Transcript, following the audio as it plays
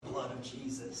blood of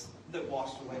Jesus that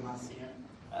washed away my sin.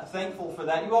 Thankful for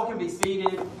that. You all can be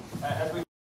seated as we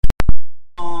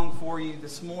song for you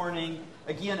this morning.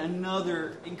 Again,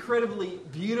 another incredibly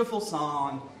beautiful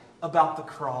song about the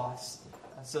cross.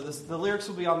 So the lyrics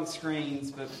will be on the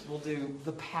screens, but we'll do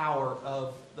the power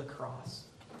of the cross.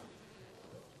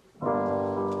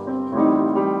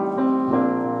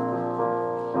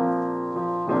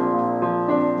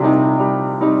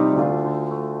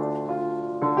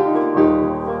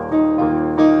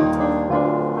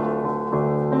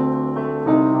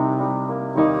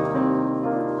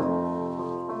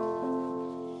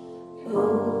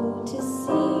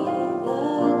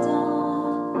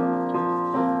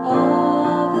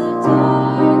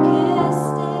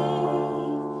 Darkest day,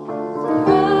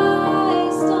 rise.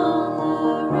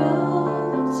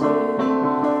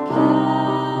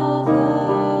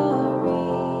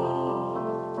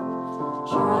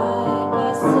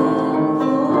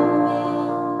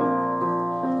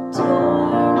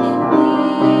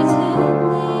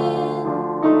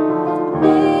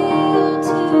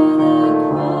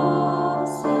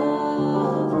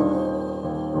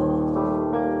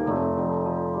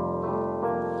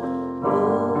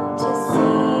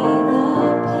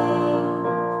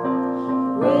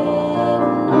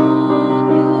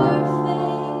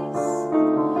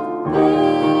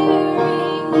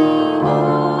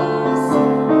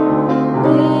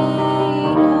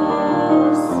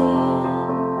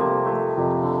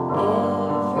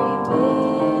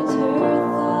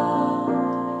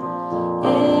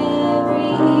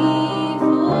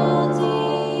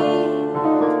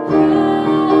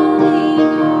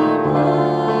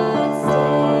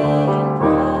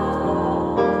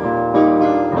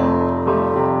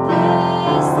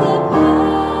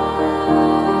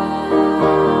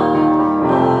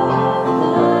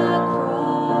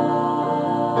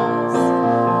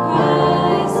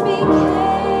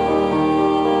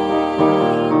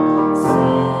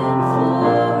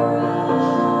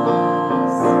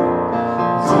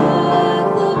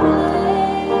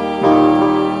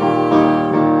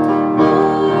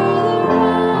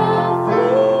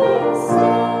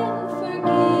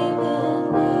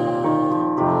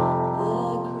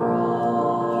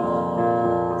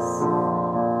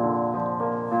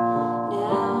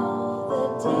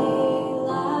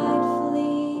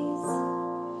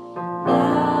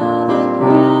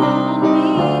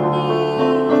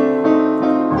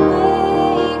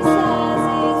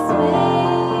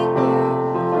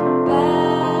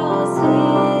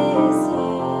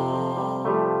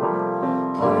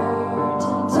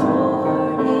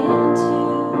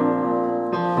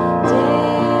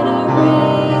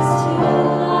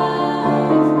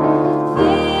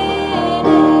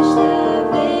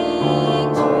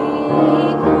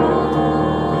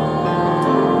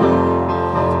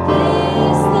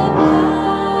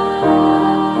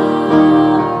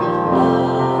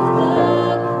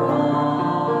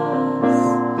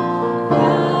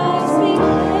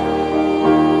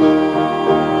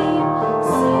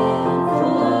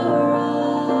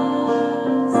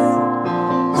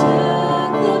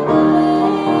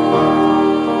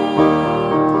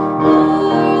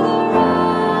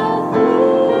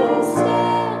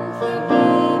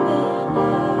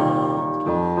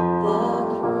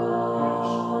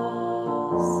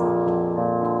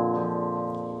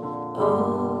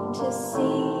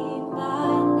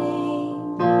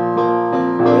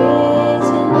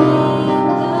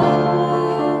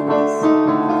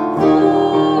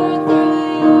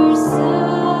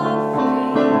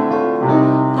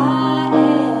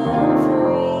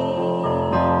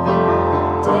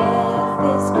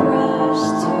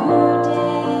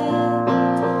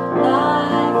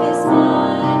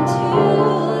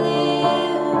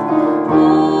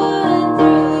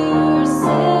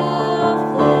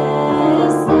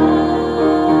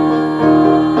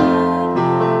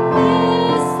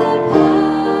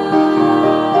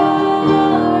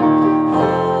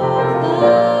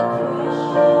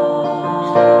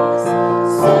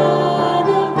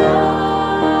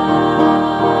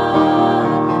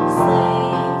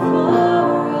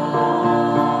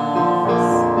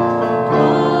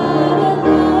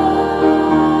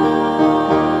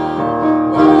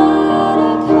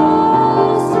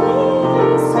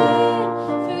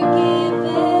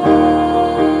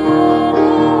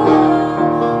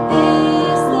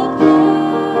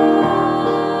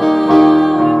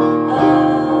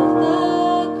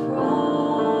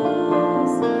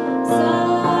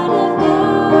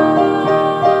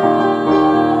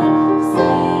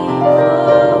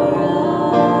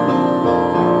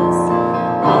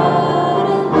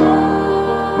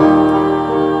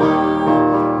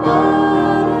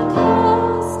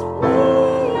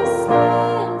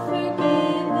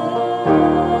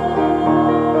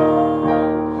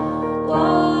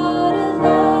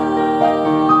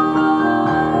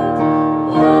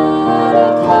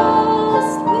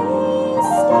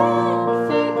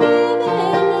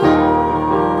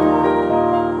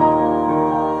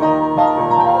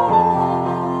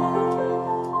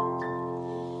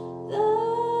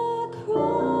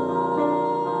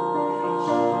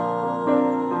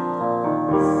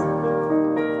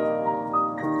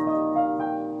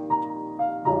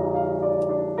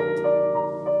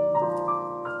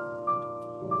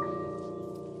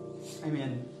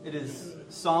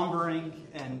 sombering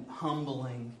and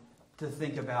humbling to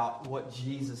think about what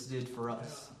Jesus did for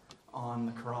us on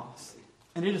the cross.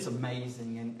 And it is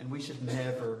amazing, and we should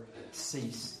never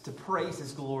cease to praise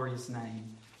His glorious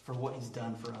name for what He's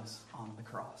done for us on the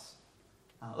cross.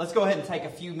 Let's go ahead and take a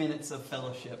few minutes of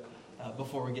fellowship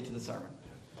before we get to the sermon.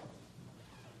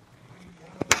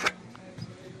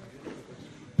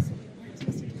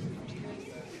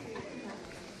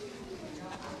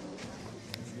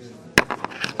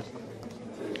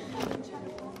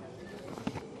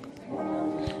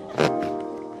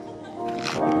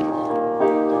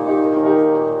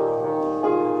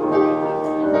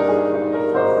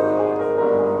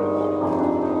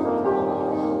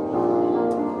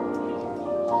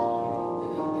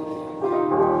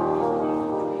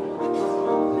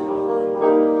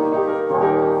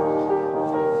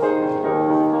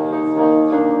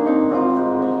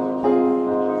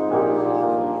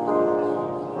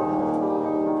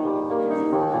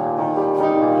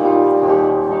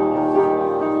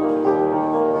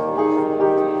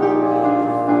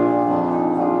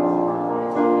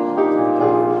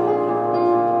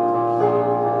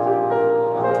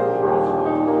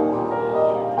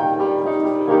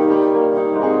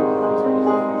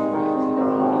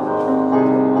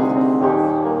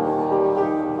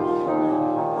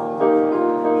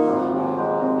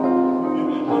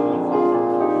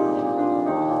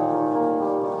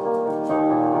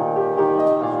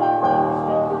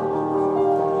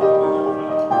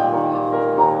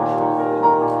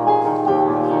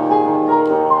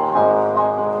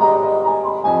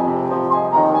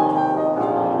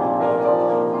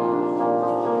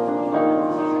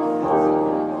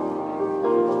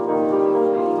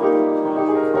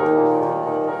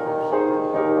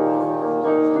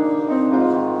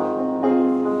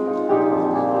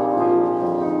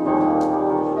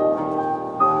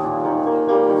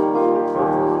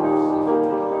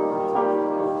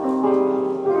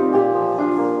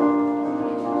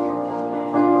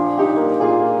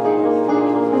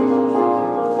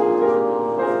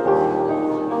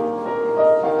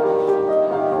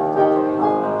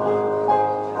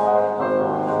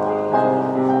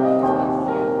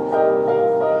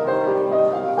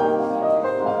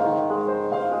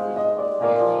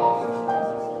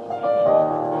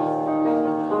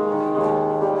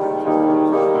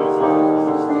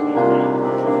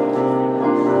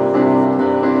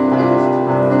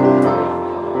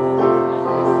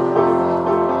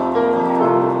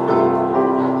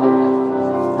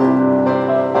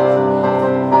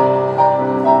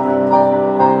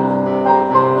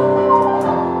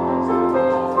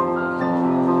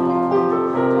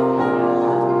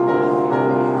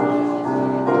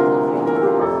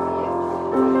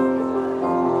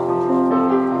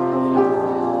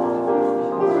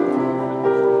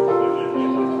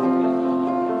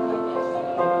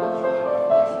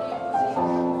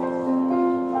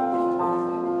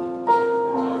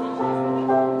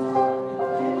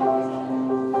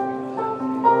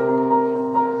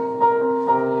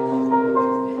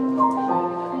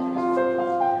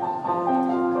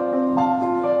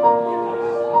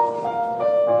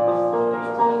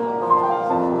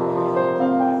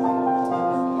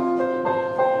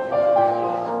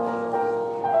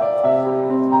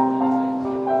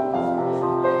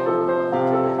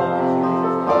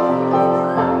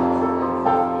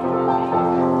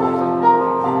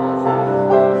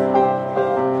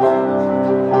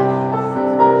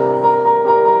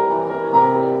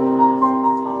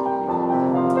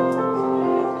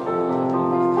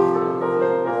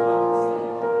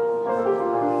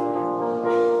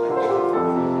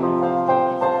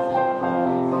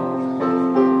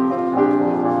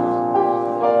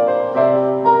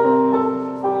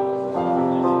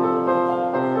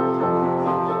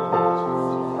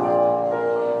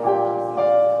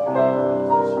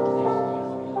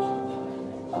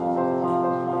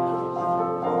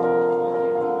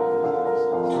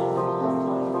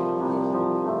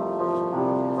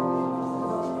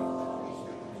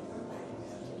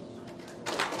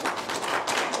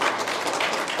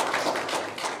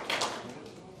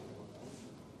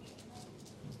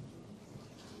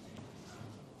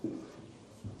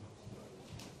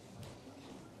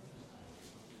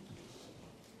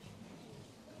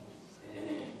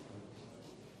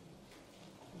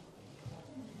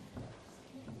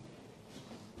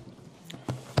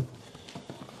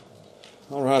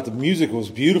 All right, the music was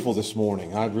beautiful this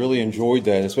morning. I really enjoyed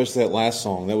that, especially that last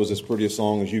song. That was as pretty a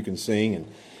song as you can sing,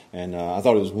 and I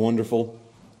thought it was wonderful.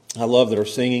 I love that our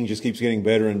singing just keeps getting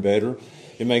better and better.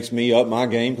 It makes me up my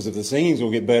game, because if the singing's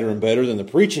going to get better and better, then the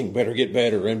preaching better get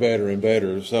better and better and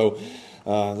better. So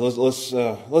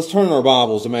Let's turn our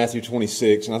Bibles to Matthew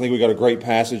 26, and I think we got a great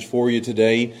passage for you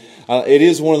today. It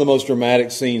is one of the most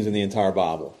dramatic scenes in the entire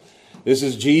Bible. This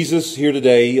is Jesus here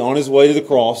today on his way to the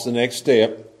cross, the next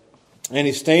step, and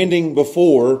he's standing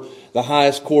before the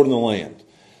highest court in the land.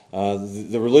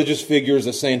 The religious figures,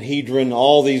 the Sanhedrin,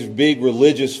 all these big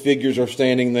religious figures are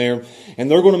standing there, and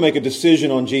they're going to make a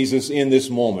decision on Jesus in this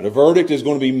moment. A verdict is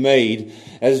going to be made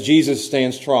as Jesus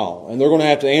stands trial, and they're going to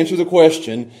have to answer the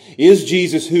question, is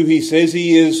Jesus who he says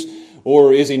he is,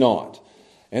 or is he not?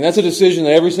 And that's a decision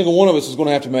that every single one of us is going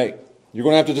to have to make. You're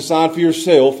going to have to decide for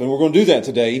yourself, and we're going to do that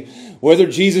today, whether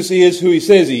Jesus is who he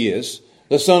says he is,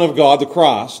 the Son of God, the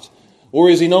Christ, or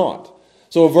is he not?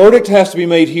 So a verdict has to be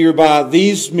made here by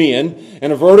these men,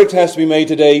 and a verdict has to be made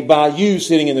today by you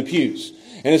sitting in the pews.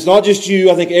 And it's not just you.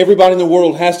 I think everybody in the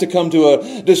world has to come to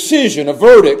a decision, a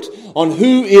verdict on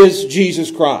who is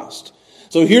Jesus Christ.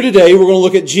 So here today we're going to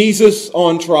look at Jesus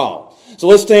on trial. So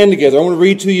let's stand together. I want to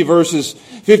read to you verses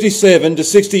 57 to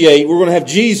 68. We're going to have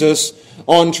Jesus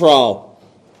on trial.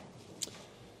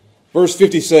 Verse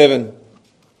 57,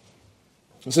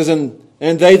 it says, And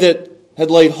they that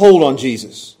had laid hold on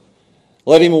Jesus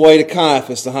led him away to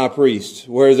Caiaphas the high priest,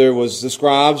 where there was the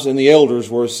scribes and the elders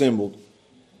were assembled.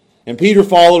 And Peter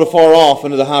followed afar off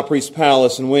into the high priest's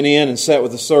palace and went in and sat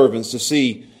with the servants to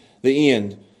see the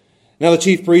end. Now the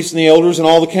chief priests and the elders and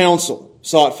all the council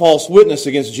sought false witness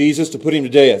against Jesus to put him to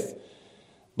death.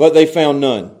 But they found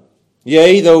none.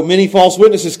 Yea, though many false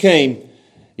witnesses came,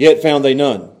 yet found they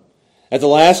none. At the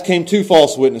last came 2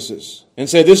 false witnesses, and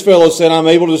said, This fellow said, I am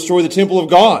able to destroy the temple of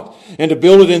God, and to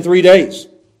build it in 3 days.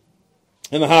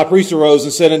 And the high priest arose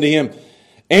and said unto him,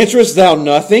 Answerest thou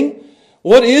nothing?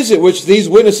 What is it which these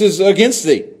witnesses against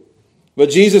thee? But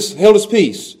Jesus held his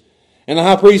peace. And the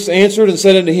high priest answered and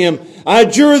said unto him, I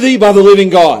adjure thee by the living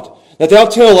God, that thou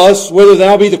tell us whether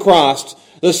thou be the Christ,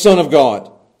 the Son of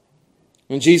God.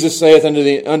 And Jesus saith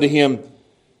unto him,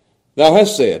 Thou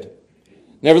hast said.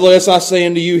 Nevertheless I say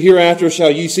unto you, hereafter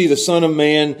shall ye see the Son of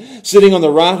Man sitting on the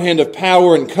right hand of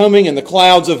power and coming in the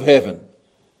clouds of heaven.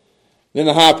 Then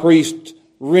the high priest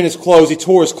rent his clothes, he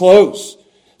tore his clothes,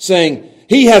 saying,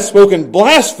 He hath spoken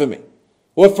blasphemy.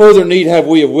 What further need have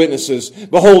we of witnesses?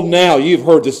 Behold, now ye have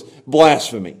heard this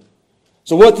blasphemy.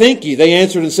 So what think ye? They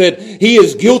answered and said, He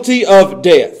is guilty of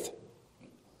death.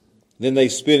 Then they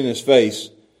spit in his face,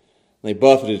 and they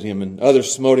buffeted him, and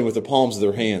others smote him with the palms of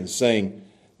their hands, saying,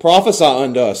 Prophesy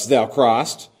unto us, thou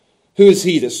Christ. Who is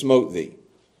he that smote thee?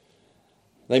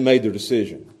 They made their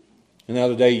decision. And now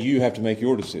today you have to make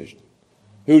your decision.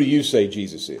 Who do you say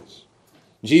Jesus is?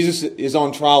 Jesus is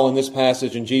on trial in this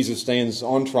passage, and Jesus stands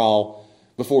on trial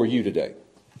before you today.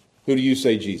 Who do you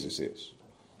say Jesus is?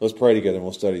 Let's pray together and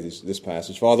we'll study this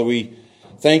passage. Father, we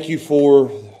thank you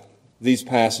for these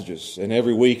passages, and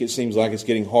every week it seems like it's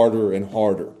getting harder and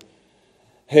harder,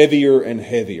 heavier and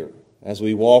heavier as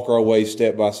we walk our way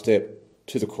step by step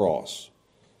to the cross.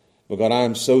 But God, I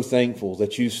am so thankful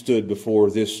that you stood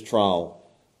before this trial,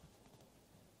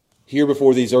 here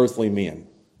before these earthly men,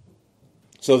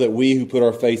 so that we who put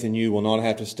our faith in you will not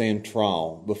have to stand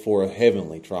trial before a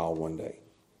heavenly trial one day.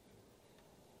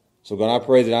 So God, I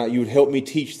pray that you would help me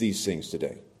teach these things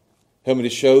today. Help me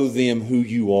to show them who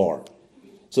you are,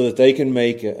 so that they can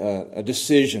make a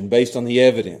decision based on the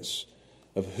evidence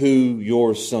of who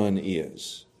your Son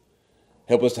is.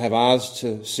 Help us to have eyes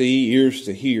to see, ears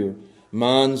to hear,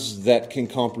 minds that can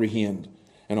comprehend,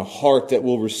 and a heart that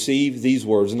will receive these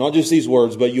words. And not just these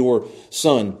words, but your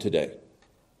Son today.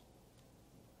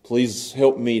 Please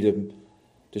help me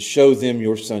to show them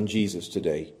your Son Jesus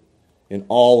today in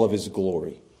all of his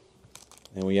glory.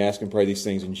 And we ask and pray these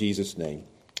things in Jesus' name.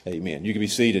 Amen. You can be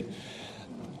seated.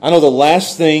 I know the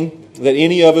last thing that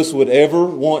any of us would ever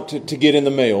want to get in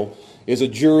the mail is a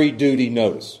jury duty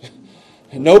notice.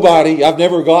 Nobody, I've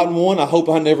never gotten one. I hope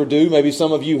I never do. Maybe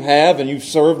some of you have, and you've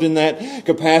served in that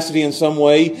capacity in some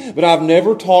way. But I've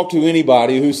never talked to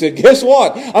anybody who said, guess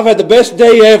what? I've had the best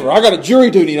day ever. I got a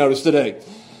jury duty notice today.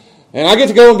 And I get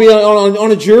to go and be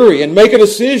on a jury and make a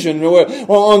decision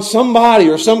on somebody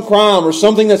or some crime or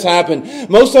something that's happened.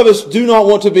 Most of us do not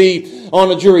want to be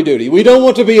on a jury duty. We don't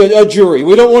want to be a jury.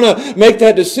 We don't want to make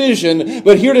that decision.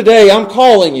 But here today, I'm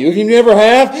calling you. If you never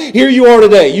have, here you are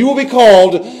today. You will be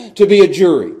called to be a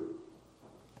jury.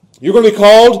 You're going to be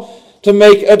called to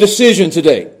make a decision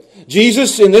today.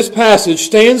 Jesus, in this passage,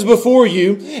 stands before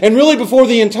you and really before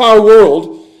the entire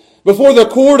world, before the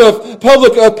court of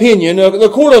public opinion, the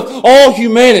court of all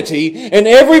humanity, and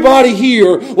everybody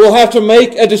here will have to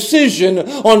make a decision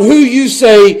on who you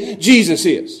say Jesus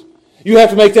is. You have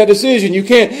to make that decision. You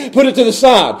can't put it to the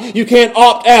side. You can't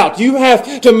opt out. You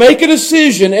have to make a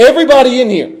decision, everybody in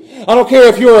here, I don't care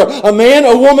if you're a man,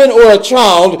 a woman, or a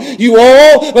child. You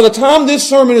all, by the time this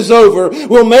sermon is over,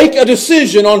 will make a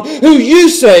decision on who you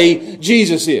say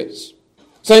Jesus is.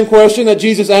 Same question that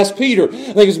Jesus asked Peter.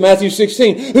 I think it's Matthew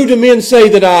 16. Who do men say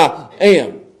that I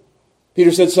am?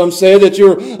 Peter said, some say that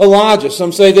you're Elijah.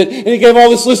 Some say that, and he gave all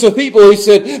this list of people. He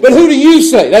said, but who do you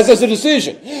say? That's a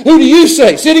decision. Who do you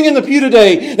say, sitting in the pew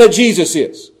today, that Jesus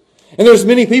is? And there's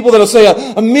many people that will say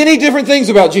many different things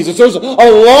about Jesus. There's a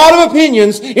lot of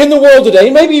opinions in the world today,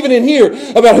 and maybe even in here,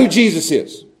 about who Jesus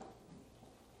is.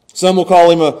 Some will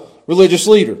call him a religious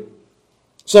leader.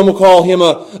 Some will call him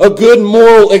a good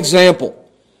moral example.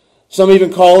 Some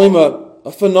even call him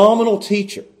a phenomenal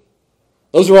teacher.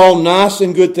 Those are all nice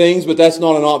and good things, but that's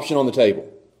not an option on the table.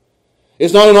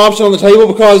 It's not an option on the table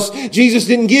because Jesus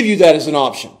didn't give you that as an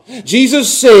option.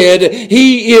 Jesus said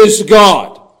He is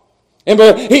God. And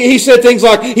he said things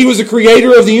like He was the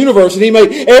creator of the universe and He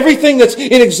made everything that's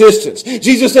in existence.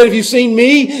 Jesus said, if you've seen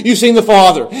me, you've seen the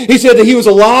Father. He said that He was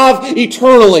alive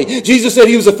eternally. Jesus said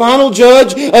He was the final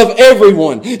judge of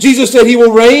everyone. Jesus said He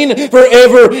will reign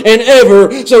forever and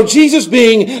ever. So Jesus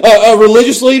being a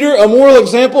religious leader, a moral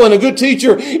example, and a good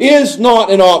teacher is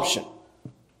not an option.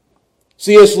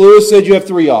 C.S. Lewis said you have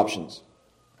three options.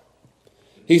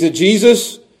 He said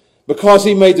Jesus, because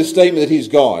He made the statement that He's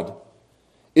God,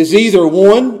 is either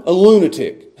one, a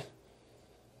lunatic.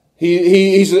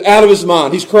 He's out of his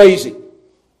mind. He's crazy.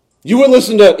 You wouldn't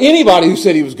listen to anybody who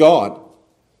said He was God.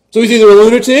 So He's either a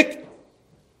lunatic,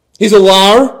 He's a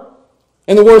liar,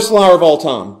 and the worst liar of all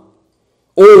time.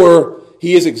 Or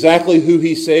He is exactly who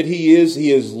He said He is.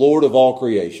 He is Lord of all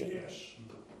creation.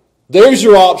 There's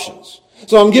your options.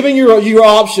 So I'm giving you your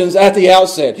options at the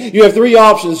outset. You have three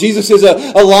options. Jesus is a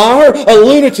liar, a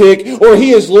lunatic, or He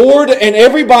is Lord, and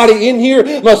everybody in here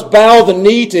must bow the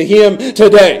knee to Him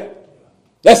today.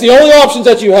 That's the only options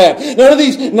that you have. None of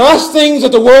these nice things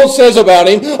that the world says about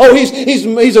Him. Oh,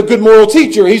 he's a good moral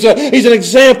teacher. He's an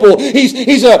example.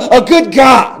 He's a good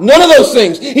guy. None of those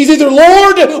things. He's either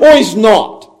Lord or He's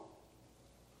not.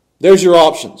 There's your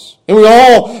options. And we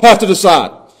all have to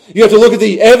decide. You have to look at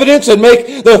the evidence and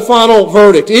make the final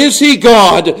verdict. Is He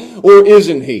God or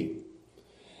isn't He?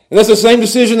 And that's the same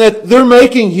decision that they're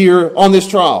making here on this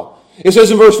trial. It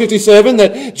says in verse 57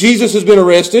 that Jesus has been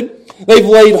arrested. They've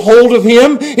laid hold of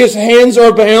Him. His hands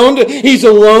are bound. He's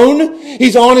alone.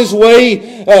 He's on his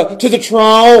way to the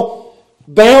trial,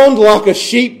 bound like a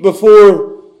sheep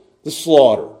before the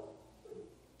slaughter.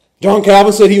 John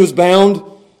Calvin said He was bound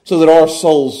so that our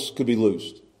souls could be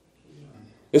loosed.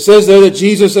 It says there that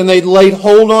Jesus, and they laid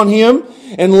hold on Him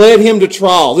and led Him to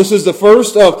trial. This is the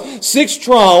first of 6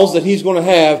 trials that He's going to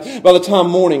have by the time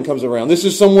morning comes around. This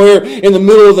is somewhere in the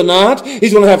middle of the night.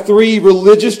 He's going to have 3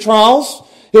 religious trials.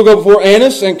 He'll go before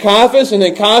Annas and Caiaphas and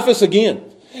then Caiaphas again.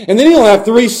 And then he'll have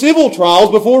 3 civil trials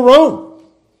before Rome.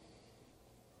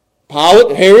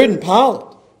 Pilate, Herod, and Pilate.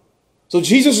 So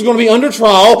Jesus is going to be under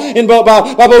trial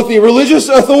by both the religious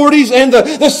authorities and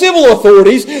the civil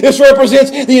authorities. This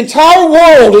represents the entire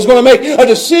world is going to make a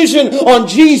decision on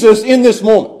Jesus in this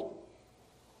moment.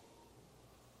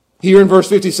 Here in verse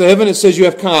 57, it says you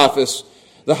have Caiaphas,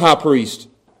 the high priest.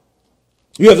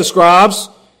 You have the scribes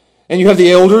and you have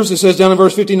the elders. It says down in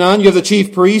verse 59, you have the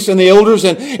chief priests and the elders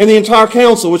and the entire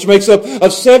council, which makes up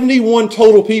of 71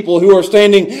 total people who are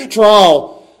standing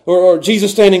trial, or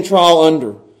Jesus standing trial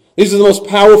under. These are the most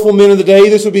powerful men of the day.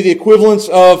 This would be the equivalence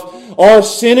of our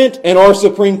Senate and our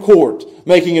Supreme Court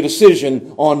making a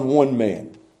decision on one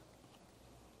man.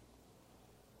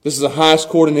 This is the highest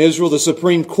court in Israel, the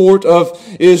Supreme Court of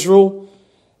Israel.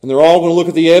 And they're all going to look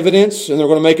at the evidence and they're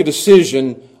going to make a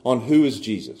decision on who is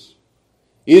Jesus.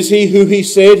 Is He who He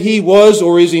said He was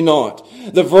or is He not?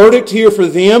 The verdict here for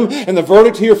them and the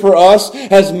verdict here for us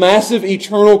has massive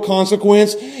eternal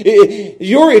consequence.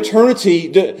 Your eternity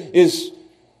is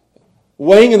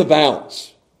weighing in the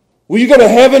balance. Will you go to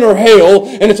heaven or hell?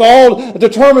 And it's all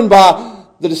determined by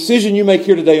the decision you make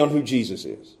here today on who Jesus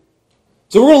is.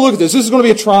 So we're going to look at this. This is going to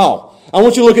be a trial. I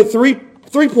want you to look at three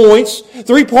points,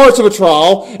 3 parts of a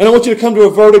trial, and I want you to come to a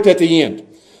verdict at the end.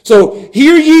 So,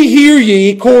 hear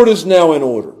ye, court is now in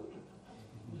order.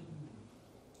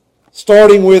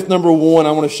 Starting with number 1,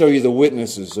 I want to show you the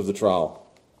witnesses of the trial.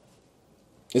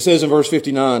 It says in verse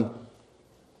 59,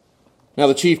 now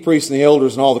the chief priests and the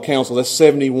elders and all the council, that's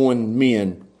 71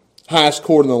 men, highest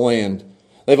court in the land.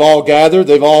 They've all gathered,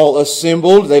 they've all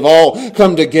assembled, they've all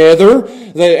come together.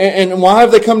 And why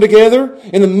have they come together?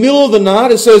 In the middle of the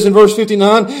night, it says in verse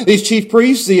 59, these chief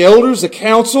priests, the elders, the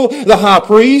council, the high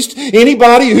priest,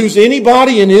 anybody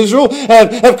in Israel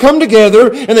have come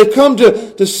together and they've come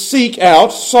to seek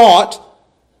out, sought,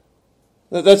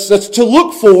 that's to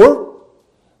look for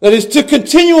That is to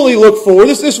continually look for.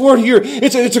 This word here,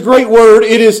 it's a great word.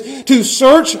 It is to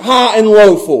search high and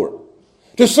low for.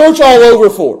 To search all over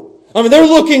for. I mean, they're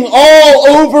looking all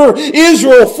over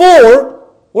Israel for,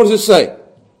 what does it say?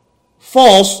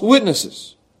 False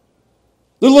witnesses.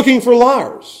 They're looking for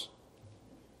liars.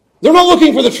 They're not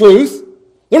looking for the truth.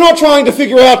 They're not trying to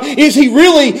figure out, is he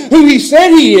really who he said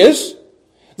he is?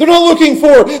 They're not looking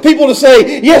for people to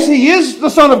say, yes, he is the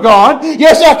Son of God.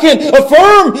 Yes, I can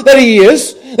affirm that he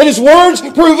is. That his words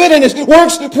prove it and his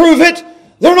works prove it.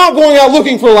 They're not going out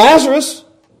looking for Lazarus.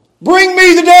 Bring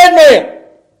me the dead man.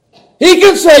 He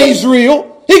can say he's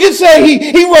real. He can say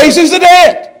he raises the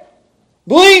dead.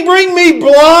 Bring me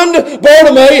blind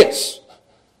Bartimaeus.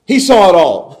 He saw it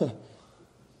all.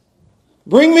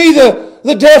 Bring me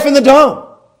the deaf and the dumb.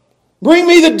 Bring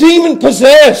me the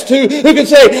demon-possessed who can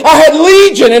say, I had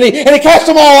legion, and he cast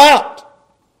them all out.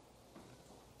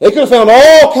 They could have found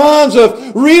all kinds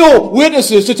of real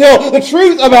witnesses to tell the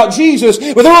truth about Jesus,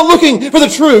 but they're not looking for the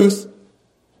truth.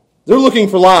 They're looking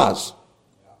for lies.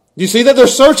 You see that? They're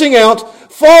searching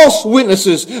out false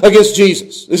witnesses against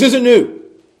Jesus. This isn't new.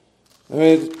 I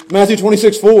mean, Matthew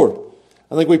 26:4.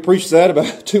 I think we preached that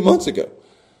about 2 months ago.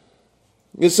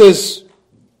 It says,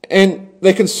 and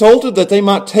they consulted that they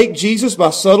might take Jesus by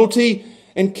subtlety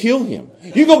and kill him.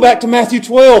 You go back to Matthew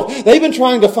 12. They've been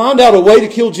trying to find out a way to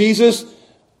kill Jesus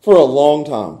for a long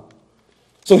time.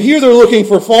 So here they're looking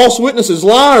for false witnesses,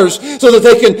 liars, so that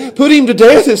they can put him to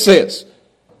death, it says.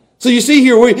 So you see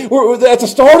here, we're at the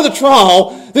start of the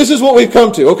trial, this is what we've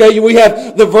come to. Okay, we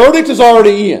have the verdict is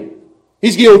already in.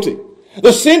 He's guilty.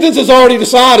 The sentence is already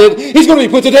decided. He's going to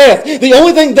be put to death. The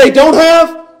only thing they don't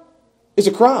have is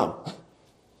a crime.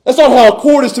 That's not how a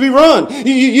court is to be run.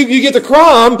 You get the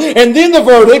crime, and then the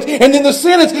verdict, and then the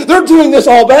sentence. They're doing this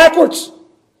all backwards.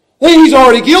 He's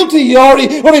already guilty. He already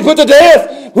going to be put to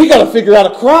death. We got to figure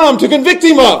out a crime to convict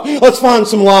him of. Let's find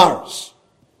some liars.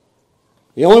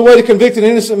 The only way to convict an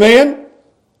innocent man?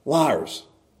 Liars.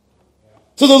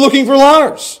 So they're looking for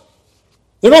liars.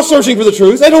 They're not searching for the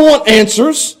truth. They don't want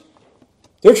answers.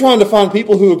 They're trying to find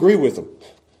people who agree with them.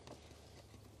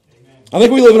 I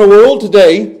think we live in a world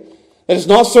today that is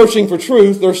not searching for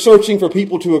truth. They're searching for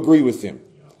people to agree with them.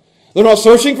 They're not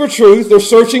searching for truth. They're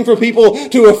searching for people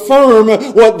to affirm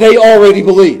what they already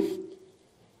believe.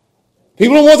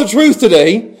 People don't want the truth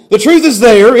today. The truth is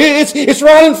there. It's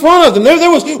right in front of them.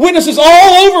 There was witnesses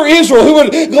all over Israel who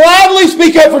would gladly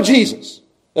speak up for Jesus.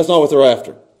 That's not what they're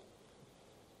after.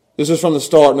 This is from the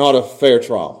start not a fair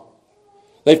trial.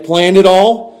 They've planned it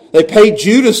all. They paid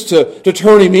Judas to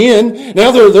turn him in.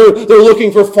 Now they're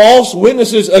looking for false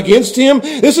witnesses against him.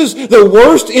 This is the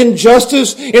worst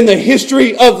injustice in the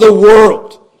history of the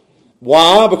world.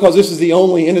 Why? Because this is the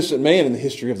only innocent man in the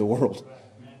history of the world.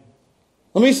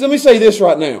 Let me say this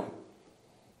right now.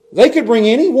 They could bring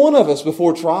any one of us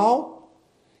before trial,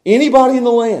 anybody in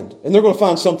the land, and they're going to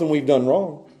find something we've done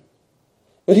wrong.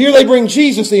 But here they bring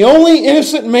Jesus, the only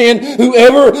innocent man who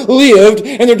ever lived,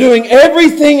 and they're doing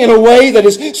everything in a way that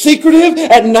is secretive,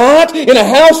 at night, in a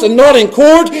house and not in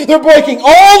court. They're breaking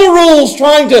all the rules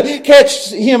trying to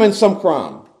catch him in some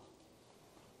crime.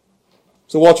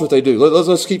 So watch what they do.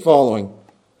 Let's keep following.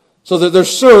 So that their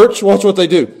search, watch what they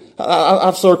do.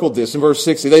 I've circled this in verse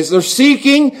 60. They're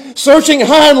searching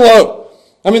high and low.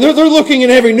 I mean, they're looking in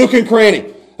every nook and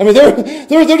cranny. I mean,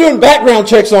 they're doing background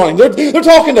checks on him. They're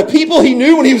talking to people he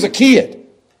knew when he was a kid.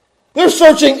 They're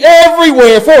searching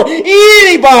everywhere for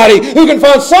anybody who can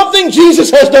find something Jesus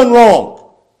has done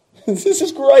wrong. This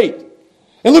is great.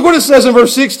 And look what it says in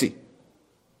verse 60.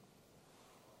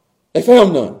 They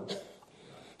found none.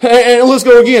 And let's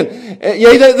go again.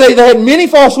 Yeah, they had many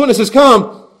false witnesses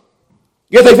come,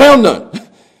 yet they found none.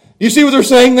 You see what they're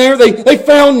saying there? They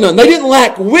found none. They didn't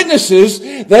lack witnesses.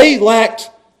 They lacked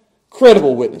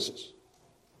credible witnesses.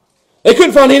 They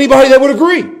couldn't find anybody that would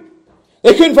agree.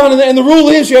 They couldn't find, and the rule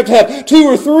is you have to have 2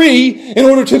 or 3 in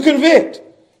order to convict.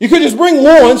 You could just bring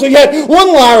one, so you had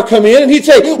one liar come in and he'd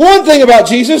say one thing about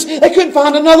Jesus. They couldn't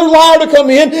find another liar to come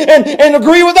in and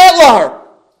agree with that liar.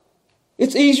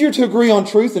 It's easier to agree on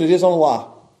truth than it is on a lie.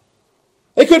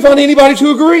 They couldn't find anybody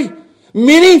to agree.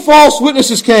 Many false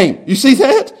witnesses came. You see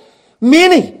that?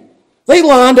 Many. They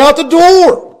lined out the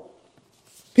door.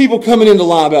 People coming in to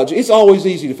lie about you. It's always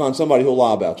easy to find somebody who'll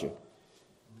lie about you.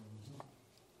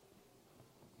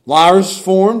 Liars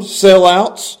formed,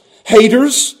 sellouts,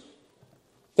 haters.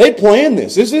 They planned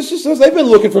this. They've been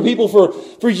looking for people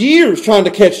for years trying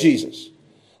to catch Jesus.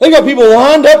 They've got people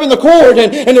lined up in the court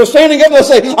and they're standing up and they'll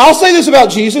say, I'll say this about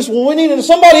Jesus. Well, we needed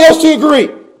somebody else to agree.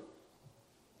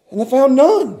 And they found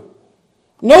none.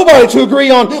 Nobody to agree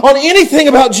on anything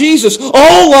about Jesus.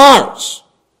 All liars.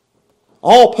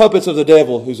 All puppets of the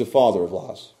devil, who's the father of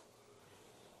lies.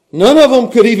 None of them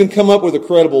could even come up with a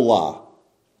credible lie.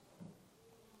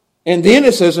 And then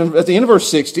it says at the end of verse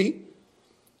 60,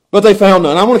 but they found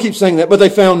none. I want to keep saying that, but they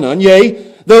found none.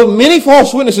 Yea, though many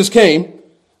false witnesses came.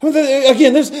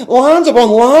 Again, there's lines upon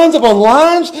lines upon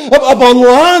lines upon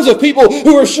lines of people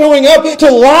who are showing up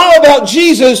to lie about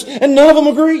Jesus, and none of them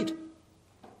agreed.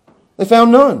 They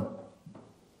found none.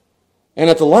 And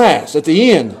at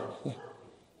the end,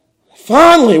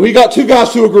 finally, we got two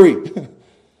guys to agree.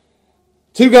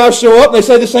 Two guys show up and they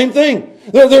say the same thing.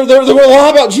 They're going to lie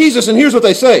about Jesus, and here's what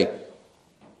they say.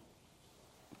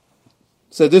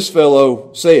 This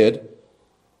fellow said,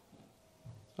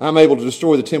 I'm able to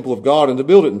destroy the temple of God and to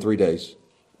build it in 3 days.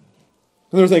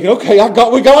 And they're thinking, okay,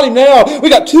 we got him now. We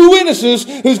got two witnesses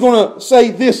who's going to say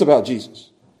this about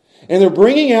Jesus. And they're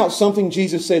bringing out something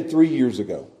Jesus said 3 years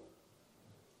ago.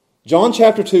 John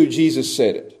chapter 2, Jesus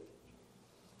said it.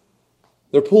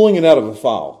 They're pulling it out of a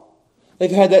file.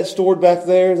 They've had that stored back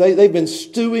there. They've been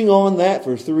stewing on that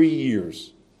for 3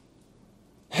 years.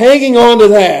 Hanging on to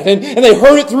that. And they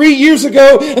heard it 3 years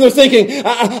ago, and they're thinking,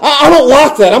 I don't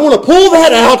like that. I'm going to pull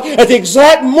that out at the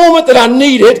exact moment that I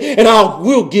need it, and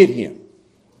we'll get him.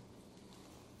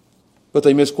 But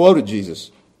they misquoted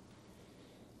Jesus.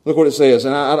 Look what it says.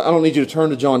 And I don't need you to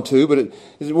turn to John 2, but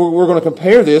we're going to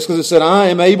compare this, because it said, I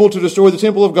am able to destroy the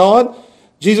temple of God.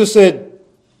 Jesus said,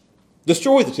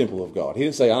 destroy the temple of God. He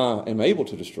didn't say, I am able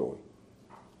to destroy.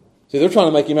 See, they're trying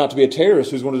to make him out to be a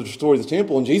terrorist who's going to destroy the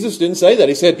temple. And Jesus didn't say that.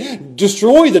 He said,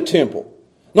 destroy the temple.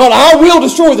 Not, I will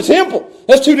destroy the temple.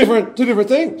 That's two different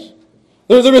things.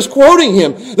 They're misquoting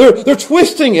him. They're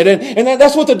twisting it. And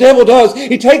that's what the devil does.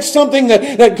 He takes something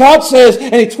that God says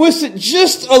and he twists it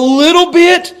just a little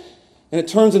bit, and it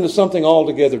turns into something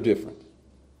altogether different.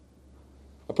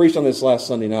 I preached on this last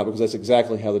Sunday night because that's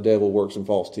exactly how the devil works in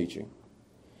false teaching.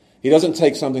 He doesn't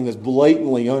take something that's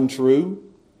blatantly untrue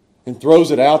and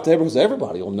throws it out there because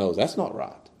everybody will know that's not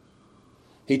right.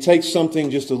 He takes something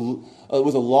just with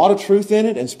a lot of truth in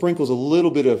it and sprinkles a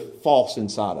little bit of false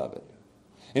inside of it.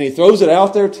 And he throws it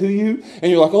out there to you,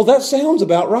 and you're like, oh, that sounds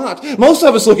about right. Most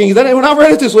of us looking at that, and when I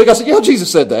read it this week, I said, yeah, Jesus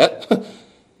said that.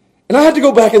 And I had to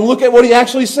go back and look at what he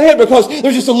actually said, because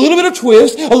there's just a little bit of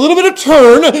twist, a little bit of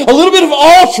turn, a little bit of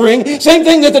altering. Same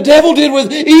thing that the devil did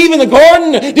with Eve in the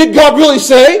garden. Did God really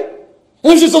say? And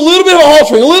there's just a little bit of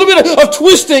altering, a little bit of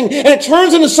twisting, and it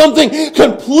turns into something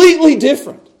completely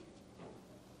different.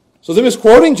 So they're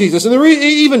misquoting Jesus, and they're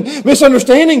even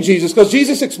misunderstanding Jesus, because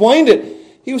Jesus explained it.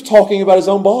 He was talking about his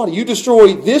own body. You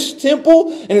destroy this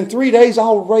temple, and in 3 days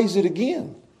I'll raise it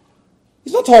again.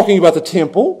 He's not talking about the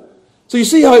temple. So you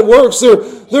see how it works.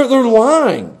 They're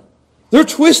lying. They're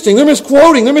twisting. They're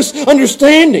misquoting. They're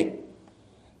misunderstanding.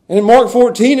 And in Mark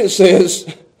 14 it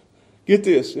says, get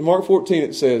this, in Mark 14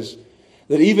 it says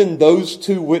that even those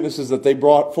two witnesses that they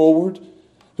brought forward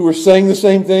who were saying the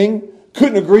same thing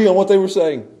couldn't agree on what they were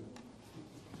saying.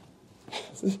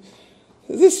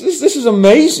 This is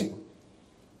amazing.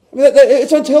 I mean,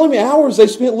 it's not telling me hours they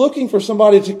spent looking for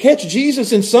somebody to catch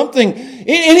Jesus in something,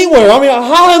 anywhere. I mean,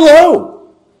 high and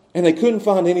low. And they couldn't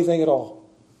find anything at all.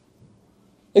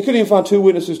 They couldn't even find two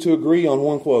witnesses to agree on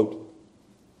one quote.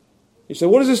 You say,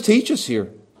 what does this teach us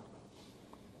here?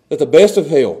 That the best of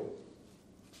hell,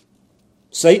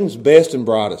 Satan's best and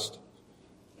brightest,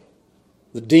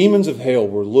 the demons of hell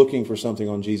were looking for something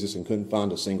on Jesus and couldn't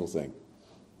find a single thing.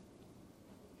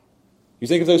 You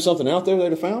think if there was something out there,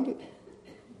 they'd have found it?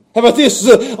 How about this?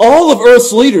 All of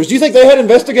Earth's leaders, do you think they had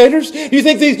investigators? Do you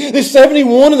think these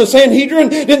 71 in the Sanhedrin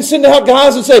didn't send out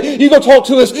guys and say, you go talk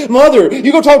to his mother,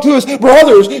 you go talk to his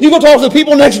brothers, you go talk to the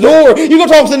people next door, you go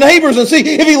talk to the neighbors and see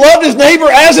if he loved his neighbor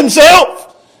as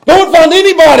himself? Go and find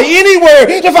anybody,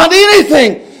 anywhere, to find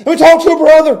anything. And we talk to a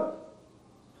brother.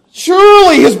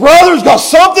 Surely his brother's got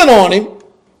something on him.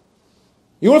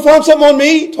 You want to find something on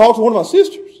me? Talk to one of my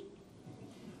sisters.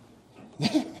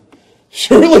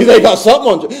 Surely they got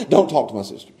something on you. Don't talk to my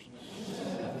sisters.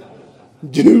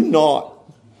 Do not.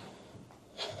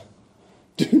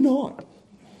 Do not.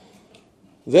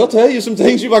 They'll tell you some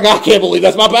things you're like, I can't believe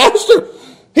that's my pastor.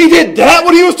 He did that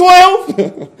when he was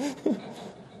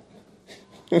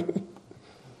 12?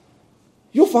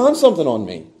 You'll find something on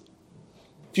me.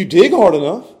 If you dig hard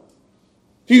enough.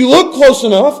 If you look close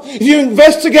enough, if you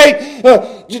investigate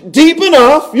deep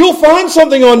enough, you'll find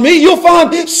something on me. You'll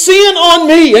find sin on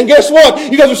me. And guess what?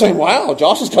 You guys are saying, wow,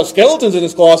 Josh has got skeletons in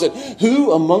his closet.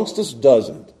 Who amongst us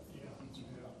doesn't?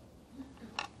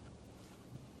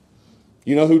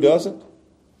 You know who doesn't?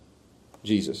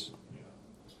 Jesus.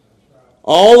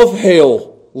 All of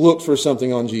hell looked for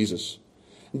something on Jesus.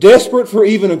 Desperate for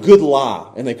even a good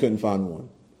lie, and they couldn't find one.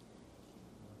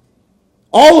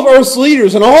 All of earth's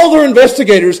leaders and all their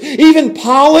investigators, even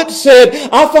Pilate said,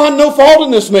 I find no fault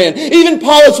in this man. Even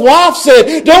Pilate's wife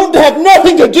said, don't have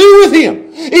nothing to do with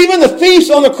him. Even the thieves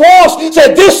on the cross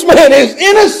said, this man is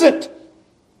innocent.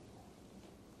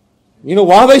 You know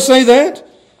why they say that?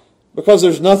 Because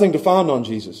there's nothing to find on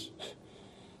Jesus.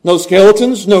 No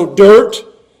skeletons, no dirt.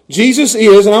 Jesus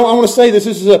is, and I want to say this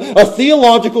is a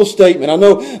theological statement. I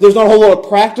know there's not a whole lot of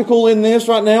practical in this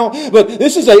right now, but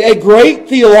this is a great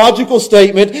theological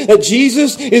statement that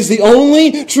Jesus is the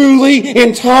only truly,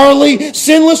 entirely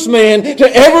sinless man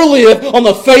to ever live on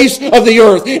the face of the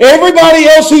earth. Everybody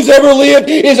else who's ever lived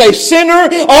is a sinner.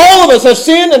 All of us have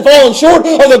sinned and fallen short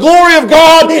of the glory of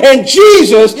God, and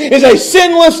Jesus is a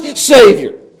sinless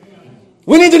Savior.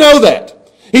 We need to know that.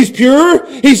 He's pure,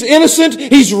 He's innocent,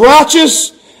 He's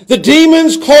righteous. The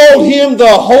demons called Him the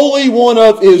Holy One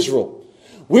of Israel.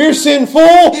 We're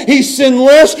sinful, He's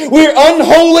sinless. We're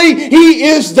unholy, He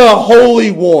is the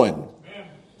Holy One.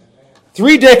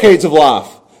 3 decades of life,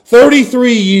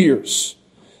 33 years.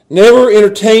 Never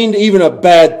entertained even a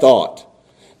bad thought.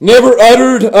 Never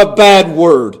uttered a bad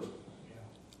word.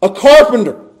 A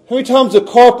carpenter. How many times do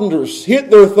carpenters hit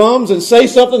their thumbs and say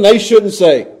something they shouldn't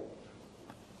say?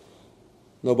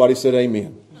 Nobody said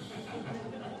amen.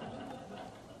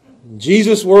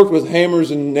 Jesus worked with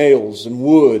hammers and nails and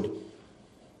wood.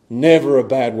 Never a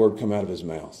bad word come out of His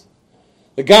mouth.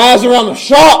 The guys around the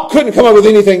shop couldn't come up with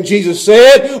anything Jesus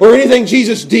said or anything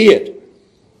Jesus did.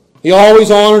 He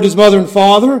always honored His mother and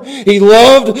father. He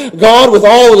loved God with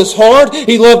all of His heart.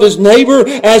 He loved His neighbor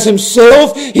as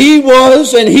Himself. He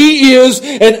was and He is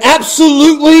an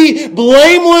absolutely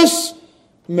blameless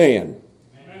man.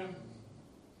 Amen.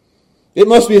 It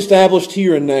must be established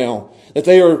here and now that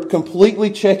they are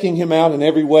completely checking Him out in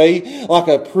every way, like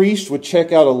a priest would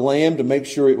check out a lamb to make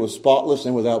sure it was spotless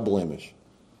and without blemish.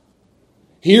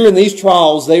 Here in these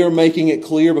trials, they are making it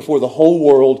clear before the whole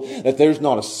world that there's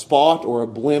not a spot or a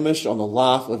blemish on the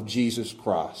life of Jesus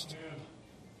Christ.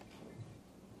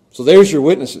 So there's your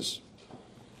witnesses.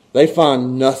 They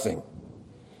find nothing.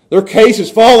 Their case is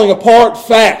falling apart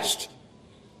fast.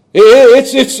 There's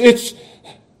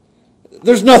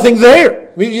nothing there.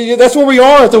 That's where we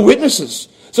are at the witnesses.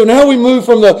 So now we move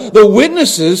from the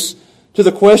witnesses to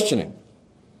the questioning.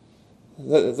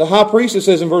 The high priest, it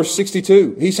says in verse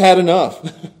 62, he's had enough.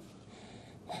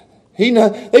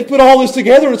 They put all this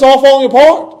together and it's all falling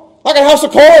apart. Like a house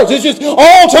of cards. It's just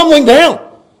all tumbling down.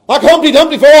 Like Humpty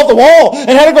Dumpty fell off the wall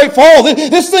and had a great fall.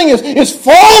 This thing is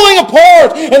falling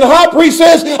apart. And the high priest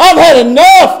says, I've had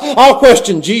enough. I'll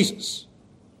question Jesus.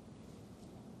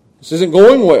 This isn't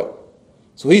going well.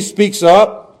 So he speaks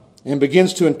up and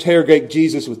begins to interrogate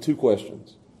Jesus with 2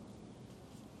 questions.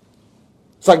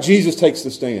 It's like Jesus takes the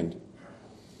stand.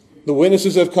 The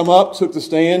witnesses have come up, took the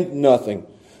stand, nothing.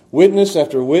 Witness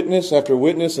after witness after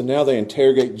witness, and now they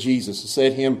interrogate Jesus and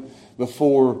set Him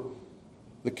before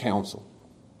the council.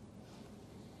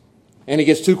 And he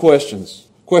gets 2 questions.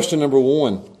 Question number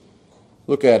 1,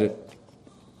 look at it.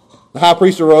 The high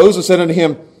priest arose and said unto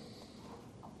him,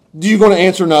 "Do you going to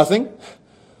answer nothing?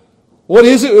 What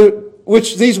is it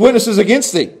which these witnesses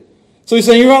against thee?" So he's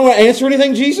saying, you're not going to answer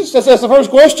anything, Jesus? That's the first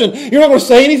question. You're not going to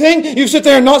say anything? You sit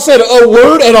there and not say a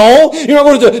word at all? You're not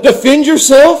going to defend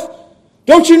yourself?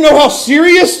 Don't you know how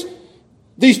serious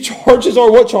these charges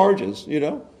are? What charges,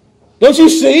 Don't you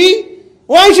see?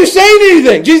 Why aren't you saying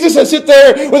anything? Jesus has sit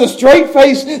there with a straight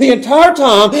face the entire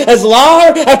time as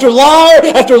liar after liar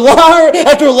after liar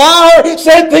after liar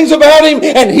said things about Him,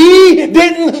 and He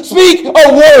didn't speak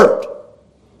a word.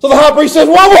 So the high priest says,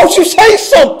 why won't you say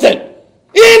something?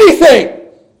 Anything.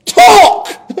 Talk.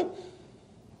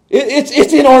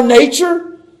 It's in our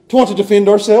nature to want to defend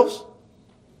ourselves.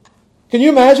 Can you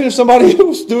imagine if somebody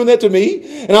was doing that to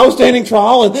me and I was standing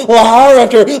trial and liar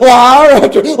after liar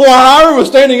after liar was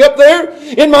standing up there?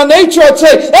 In my nature I'd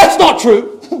say, that's not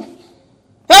true.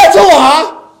 That's a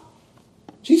lie.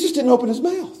 Jesus didn't open His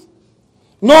mouth.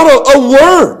 Not a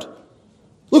word.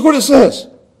 Look what it says.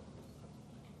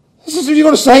 This is, are you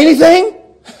going to say anything?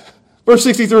 Verse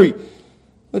 63.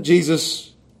 But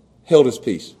Jesus held His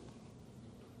peace.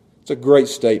 It's a great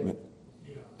statement.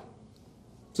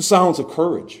 It's a silence of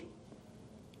courage.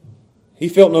 He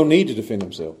felt no need to defend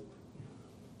Himself.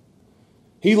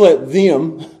 He let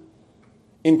them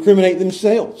incriminate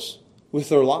themselves with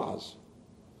their lies.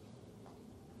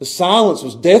 The silence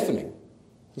was deafening.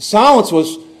 The silence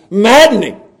was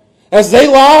maddening. As they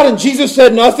lied and Jesus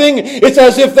said nothing, it's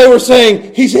as if they were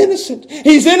saying, He's innocent,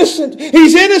 He's innocent,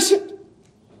 He's innocent.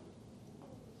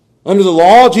 Under the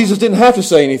law, Jesus didn't have to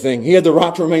say anything. He had the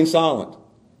right to remain silent.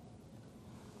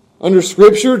 Under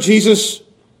Scripture, Jesus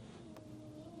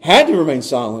had to remain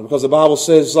silent because the Bible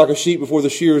says, like a sheep before the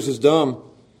shearers is dumb,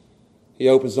 he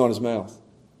opens not his mouth.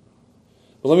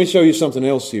 But let me show you something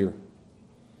else here.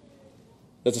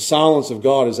 That the silence of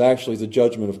God is actually the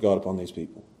judgment of God upon these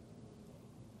people.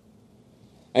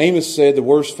 Amos said the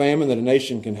worst famine that a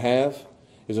nation can have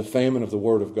is a famine of the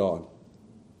Word of God.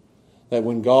 That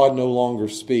when God no longer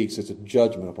speaks, it's a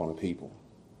judgment upon a people.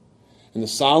 And the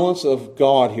silence of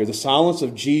God here, the silence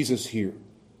of Jesus here,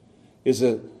 is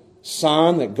a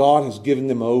sign that God has given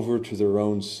them over to their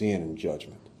own sin and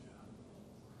judgment.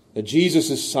 That Jesus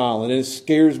is silent, and it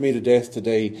scares me to death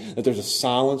today that there's a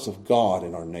silence of God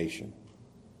in our nation.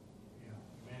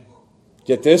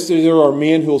 Yet there are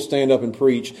men who will stand up and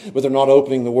preach, but they're not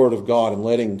opening the Word of God and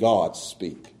letting God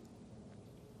speak.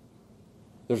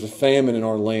 There's a famine in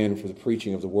our land for the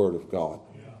preaching of the Word of God.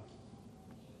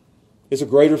 It's a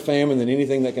greater famine than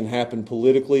anything that can happen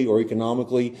politically or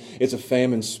economically. It's a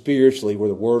famine spiritually where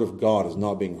the Word of God is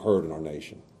not being heard in our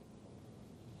nation.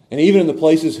 And even in the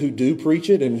places who do preach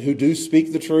it and who do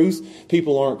speak the truth,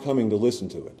 people aren't coming to listen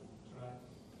to it.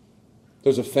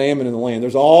 There's a famine in the land.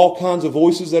 There's all kinds of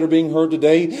voices that are being heard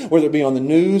today, whether it be on the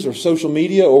news or social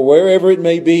media or wherever it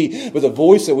may be. But the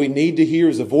voice that we need to hear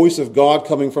is the voice of God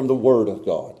coming from the Word of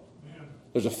God.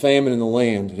 There's a famine in the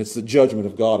land, and it's the judgment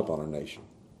of God upon our nation.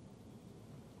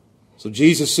 So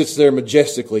Jesus sits there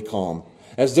majestically calm.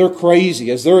 As they're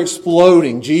crazy, as they're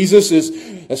exploding, Jesus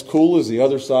is as cool as the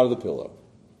other side of the pillow.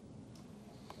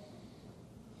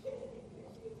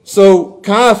 So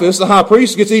Caiaphas, the high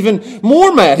priest, gets even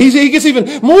more mad. He gets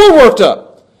even more worked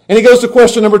up. And he goes to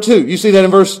question number 2. You see that in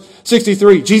verse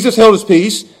 63. Jesus held his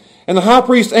peace, and the high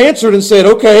priest answered and said,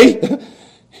 okay,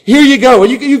 here you go.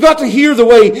 And you got to hear the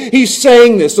way he's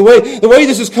saying this, the way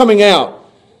this is coming out.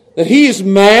 That he is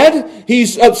mad,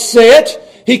 he's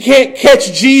upset, he can't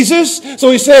catch Jesus. So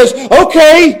he says,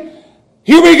 okay,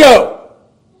 here we go.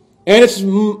 And it's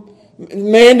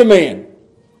man to man.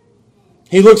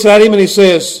 He looks at him and he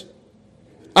says,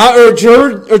 I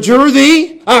adjure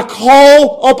thee, I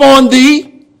call upon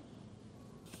thee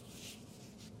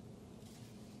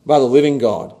by the living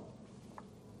God.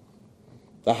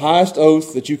 The highest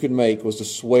oath that you could make was to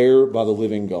swear by the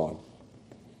living God.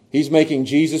 He's making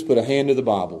Jesus put a hand to the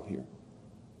Bible here.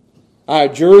 I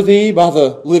adjure thee by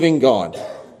the living God.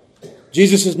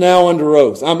 Jesus is now under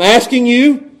oath. I'm asking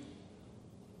you,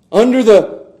 under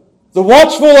the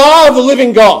watchful eye of the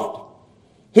living God,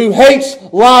 who hates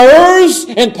liars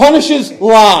and punishes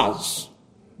lies.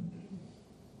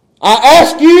 I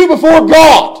ask you before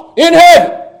God in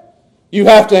heaven, you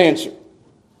have to answer.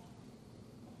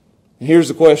 And here's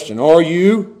the question. Are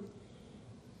you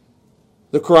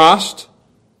the Christ?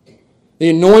 The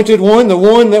anointed one, the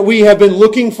one that we have been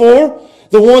looking for,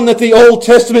 the one that the Old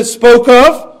Testament spoke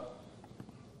of,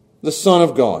 the Son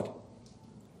of God?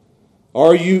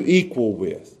 Are you equal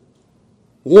with,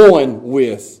 one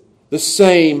with, the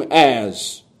same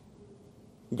as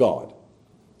God?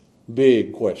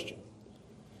 Big question.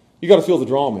 You got to feel the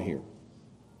drama here.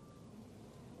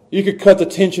 You could cut the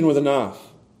tension with a knife.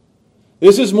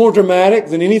 This is more dramatic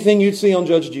than anything you'd see on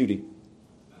Judge Judy.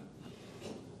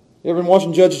 You ever been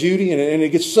watching Judge Judy and it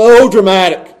gets so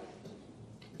dramatic?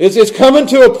 It's coming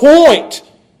to a point,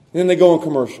 and then they go on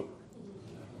commercial.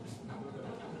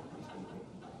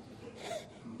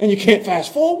 And you can't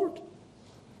fast forward.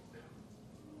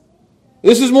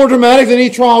 This is more dramatic than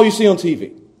any trial you see on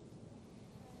TV.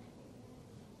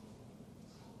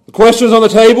 The question is on the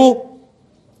table,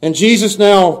 and Jesus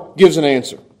now gives an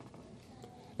answer.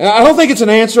 And I don't think it's an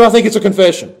answer, I think it's a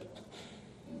confession.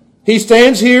 He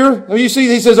stands here, you see,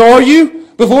 he says, are you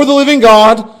before the living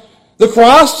God, the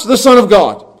Christ, the Son of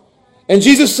God? And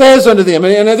Jesus says unto them,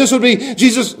 and this would be,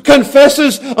 Jesus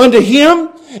confesses unto him,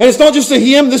 and it's not just to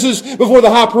him, this is before the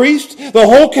high priest, the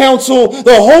whole council,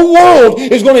 the whole world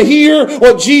is going to hear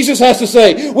what Jesus has to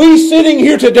say. We sitting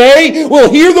here today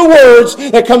will hear the words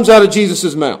that comes out of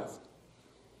Jesus' mouth.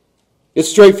 It's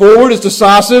straightforward, it's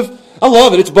decisive. I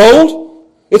love it. It's bold,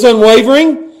 it's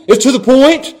unwavering, it's to the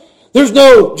point.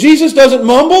 Jesus doesn't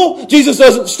mumble, Jesus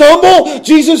doesn't stumble,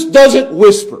 Jesus doesn't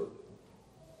whisper.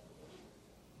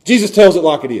 Jesus tells it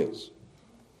like it is.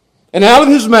 And out of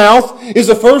his mouth is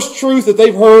the first truth that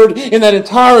they've heard in that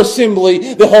entire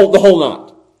assembly the whole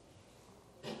night.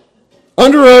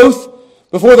 Under oath,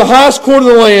 before the highest court of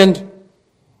the land,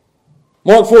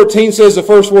 Mark 14 says the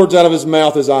first words out of his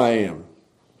mouth is, I am.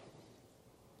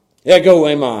 Ego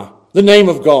eimi, the name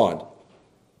of God.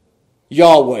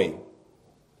 Yahweh.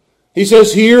 He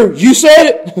says here, you said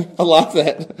it. I like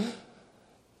that.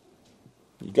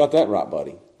 You got that right,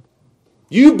 buddy.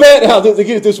 You bet, they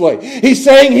get it this way. He's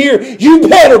saying here, you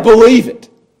better believe it.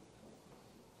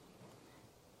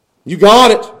 You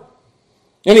got it.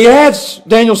 And he adds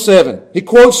Daniel 7. He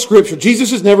quotes Scripture.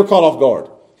 Jesus is never caught off guard.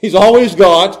 He's always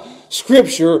got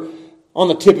Scripture on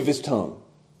the tip of his tongue.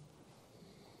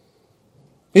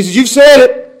 He says, you've said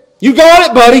it. You got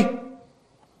it, buddy.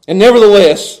 And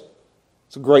nevertheless,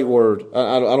 it's a great word.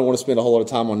 I don't want to spend a whole lot of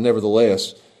time on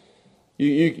nevertheless.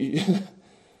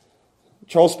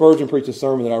 Charles Spurgeon preached a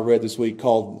sermon that I read this week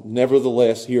called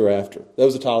Nevertheless Hereafter. That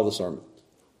was the title of the sermon.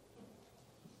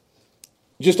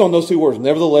 Just on those two words,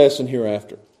 nevertheless and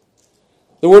hereafter.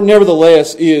 The word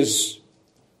nevertheless is,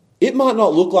 it might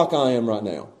not look like I am right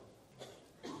now.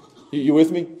 You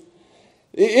with me?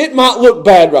 It might look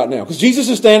bad right now because Jesus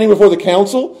is standing before the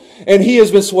council and he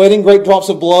has been sweating great drops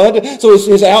of blood. So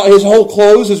his whole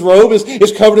clothes, his robe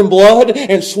is covered in blood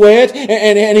and sweat,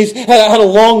 and he's had a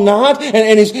long night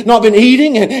and he's not been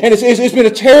eating and it's been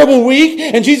a terrible week.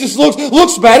 And Jesus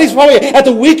looks bad. He's probably at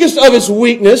the weakest of his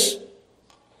weakness.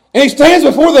 And he stands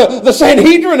before the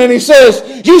Sanhedrin and he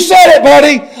says, you said it,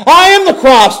 buddy. I am the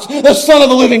Christ, the Son of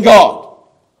the living God.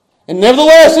 And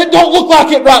nevertheless, it don't look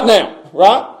like it right now,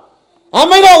 right? I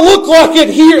may not look like it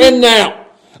here and now.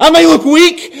 I may look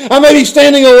weak. I may be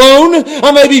standing alone.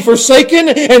 I may be forsaken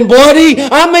and bloody.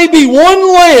 I may be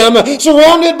one lamb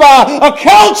surrounded by a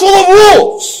council of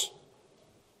wolves.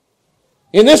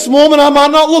 In this moment, I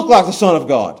might not look like the Son of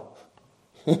God.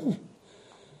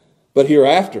 But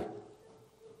hereafter,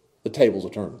 the tables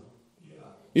will turn.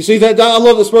 You see that? I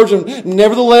love the Spurgeon.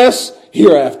 Nevertheless,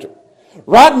 hereafter.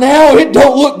 Right now, it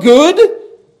don't look good.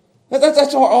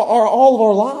 That's all of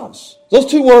our lives. Those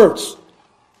two words.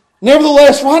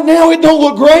 Nevertheless, right now it don't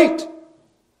look great.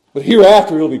 But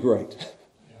hereafter it'll be great.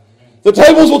 The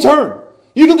tables will turn.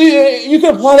 You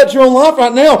can apply that to your own life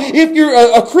right now. If you're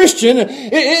a Christian,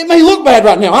 it may look bad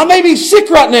right now. I may be sick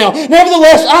right now.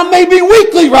 Nevertheless, I may be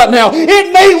weakly right now.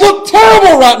 It may look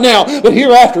terrible right now. But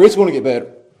hereafter it's going to get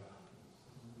better.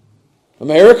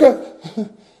 America,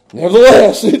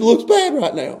 nevertheless, it looks bad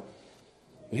right now.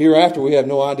 But hereafter, we have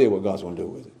no idea what God's going to do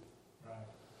with it. Right.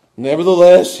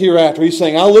 Nevertheless, hereafter, he's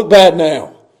saying, I look bad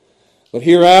now. But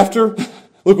hereafter,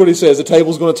 look what he says, the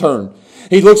table's going to turn.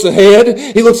 He looks ahead,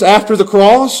 he looks after the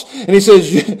cross, and he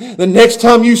says, the next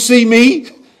time you see me,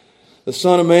 the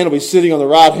Son of Man will be sitting on the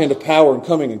right hand of power and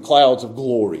coming in clouds of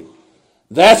glory.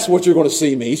 That's what you're going to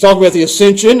see me. He's talking about the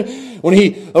ascension, when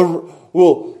he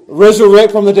will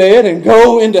resurrect from the dead and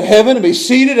go into heaven and be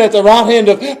seated at the right hand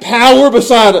of power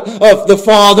beside of the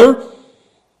Father.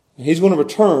 And he's going to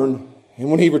return. And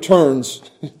when he returns,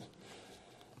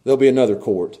 there'll be another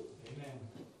court.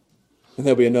 And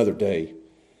there'll be another day.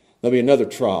 There'll be another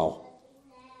trial.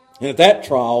 And at that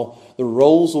trial, the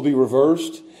roles will be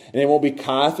reversed. And it won't be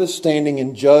Caiaphas standing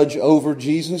in judge over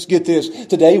Jesus. Get this.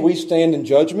 Today we stand in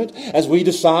judgment as we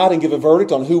decide and give a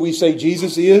verdict on who we say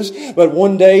Jesus is. But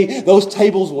one day those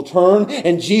tables will turn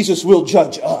and Jesus will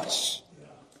judge us.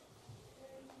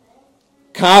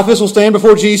 Caiaphas will stand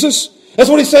before Jesus. That's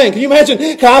what he's saying. Can you imagine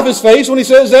Caiaphas' face when he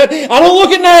says that? I don't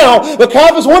look it now, but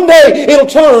Caiaphas, one day it'll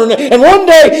turn. And one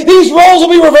day these roles will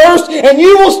be reversed and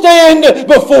you will stand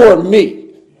before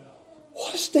me.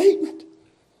 What a statement.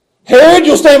 Herod,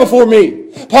 you'll stand before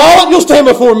me. Pilate, you'll stand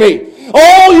before me.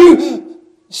 All you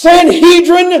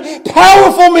Sanhedrin,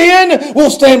 powerful men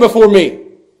will stand before me.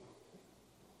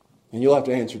 And you'll have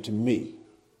to answer to me.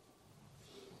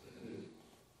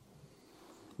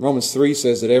 Romans 3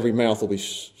 says that every mouth will be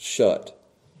shut.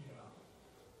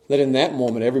 That in that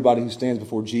moment, everybody who stands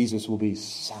before Jesus will be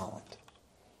silent.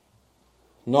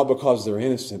 Not because they're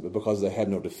innocent, but because they have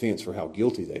no defense for how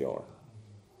guilty they are.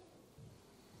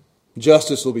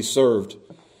 Justice will be served.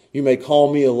 You may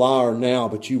call me a liar now,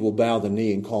 but you will bow the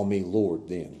knee and call me Lord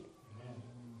then.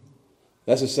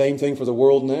 That's the same thing for the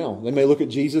world now. They may look at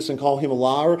Jesus and call him a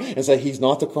liar and say he's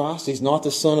not the Christ, he's not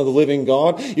the Son of the living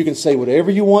God. You can say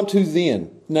whatever you want to then,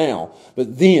 now,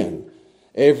 but then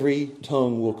every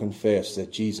tongue will confess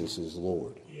that Jesus is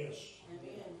Lord. Yes.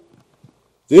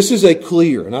 This is a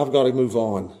clear, and I've got to move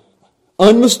on,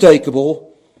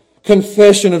 unmistakable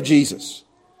confession of Jesus.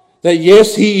 That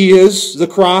yes, he is the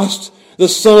Christ, the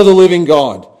Son of the living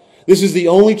God. This is the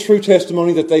only true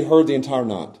testimony that they heard the entire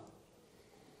night.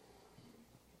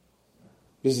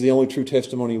 This is the only true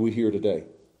testimony we hear today.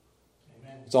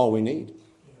 It's all we need.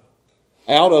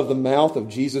 Out of the mouth of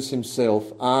Jesus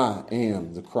himself, I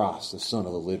am the Christ, the Son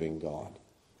of the living God.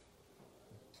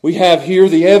 We have here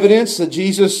the evidence that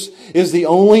Jesus is the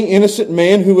only innocent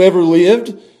man who ever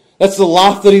lived. That's the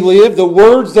life that he lived, the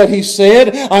words that he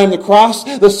said, I am the Christ,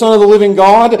 the Son of the living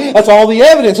God. That's all the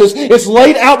evidence. It's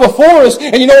laid out before us.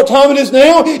 And you know what time it is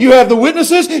now? You have the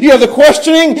witnesses, you have the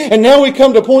questioning, and now we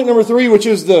come to point number 3, which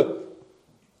is the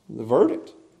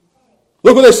verdict.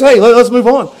 Look what they say. Let's move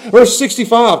on. Verse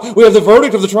 65, we have the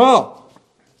verdict of the trial.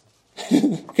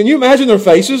 Can you imagine their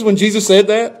faces when Jesus said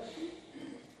that?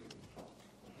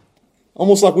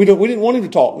 Almost like we didn't want him to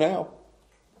talk now.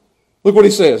 Look what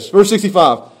he says. Verse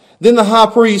 65. Then the high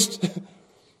priest,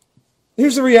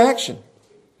 here's the reaction.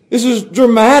 This is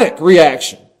dramatic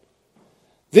reaction.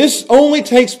 This only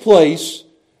takes place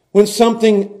when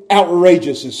something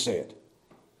outrageous is said.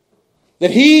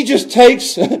 That he just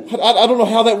takes, I don't know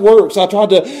how that works. I tried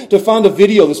to find a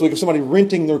video this week of somebody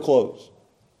renting their clothes.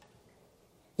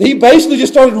 He basically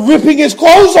just started ripping his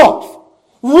clothes off.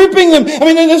 Ripping them. I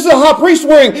mean, this is a high priest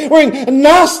wearing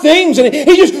nice things, and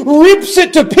he just rips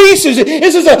it to pieces.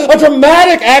 This is a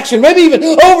dramatic action, maybe even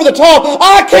over the top.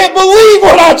 I can't believe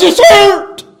what I just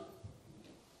heard.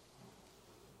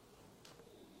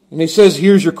 And he says,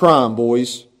 here's your crime,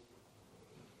 boys.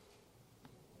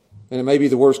 And it may be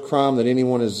the worst crime that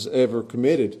anyone has ever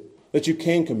committed, that you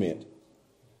can commit.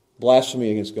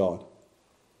 Blasphemy against God.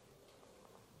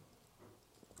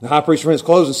 The high priest rent his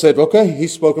clothes and said, okay,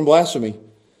 he's spoken blasphemy.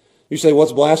 You say,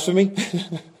 what's blasphemy?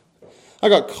 I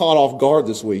got caught off guard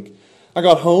this week. I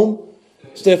got home.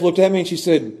 Steph looked at me and she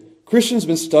said, Christian's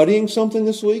been studying something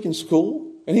this week in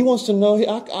school, and he wants to know,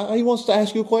 he wants to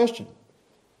ask you a question.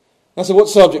 I said, what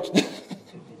subject?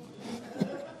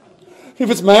 If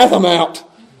it's math, I'm out.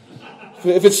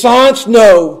 If it's science,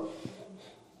 no.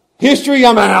 History,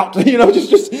 I'm out.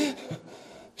 Just.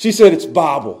 She said, it's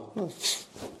Bible.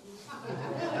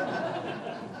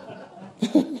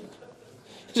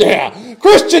 Yeah,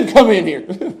 Christian, come in here.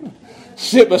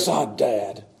 Sit beside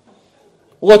Dad.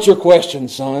 What's your question,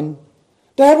 son?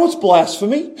 Dad, what's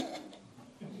blasphemy?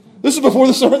 This is before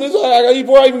the sermon.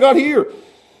 Before I even got here.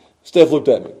 Steph looked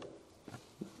at me.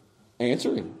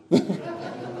 Answer him.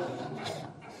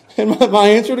 And my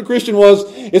answer to Christian was,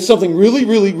 it's something really,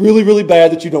 really, really, really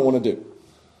bad that you don't want to do.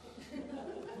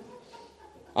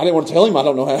 I didn't want to tell him I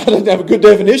don't know how. I didn't have a good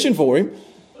definition for him.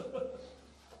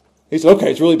 He said,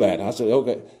 okay, it's really bad. I said,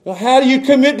 okay. Well, how do you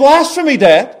commit blasphemy,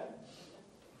 Dad?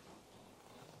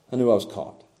 I knew I was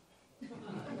caught.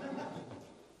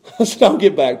 I said, I'll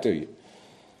get back to you.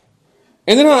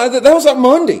 And then that was like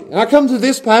Monday. And I come to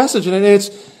this passage and it's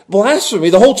blasphemy.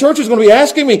 The whole church is going to be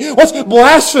asking me, what's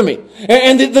blasphemy?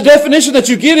 And the definition that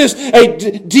you get is a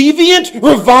deviant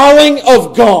reviling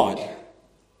of God.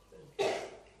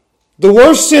 The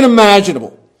worst sin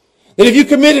imaginable. That if you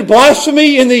committed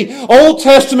blasphemy in the Old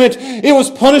Testament, it was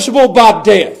punishable by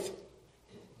death.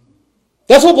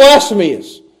 That's what blasphemy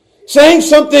is. Saying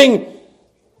something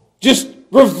just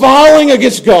reviling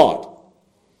against God.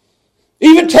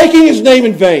 Even taking His name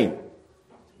in vain.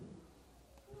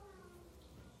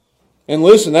 And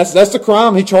listen, that's the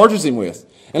crime He charges him with.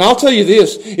 And I'll tell you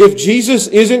this, if Jesus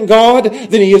isn't God,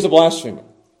 then He is a blasphemer.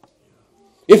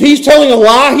 If He's telling a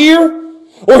lie here,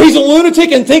 or He's a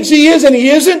lunatic and thinks He is and He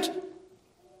isn't,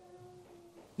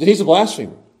 then He's a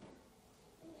blasphemer.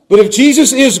 But if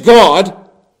Jesus is God,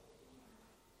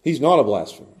 He's not a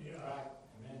blasphemer.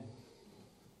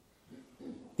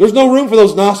 There's no room for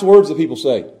those nice words that people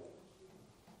say.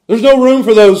 There's no room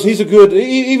for those, He's a good,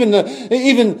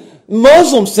 even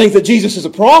Muslims think that Jesus is a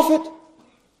prophet.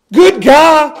 Good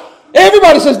guy.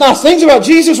 Everybody says nice things about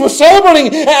Jesus. We're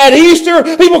celebrating at Easter.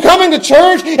 People coming to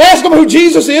church, ask them who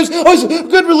Jesus is. Oh, he's a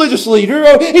good religious leader.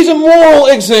 Oh, he's a moral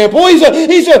example.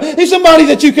 He's somebody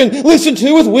that you can listen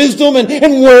to with wisdom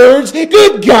and words.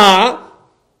 Good guy.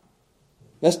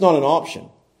 That's not an option.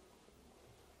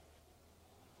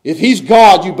 If He's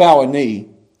God, you bow a knee.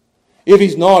 If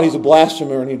He's not, He's a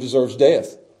blasphemer and He deserves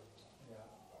death.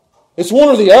 It's one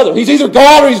or the other. He's either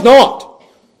God or He's not.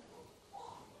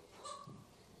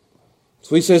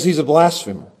 So He says He's a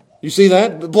blasphemer. You see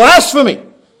that? Blasphemy.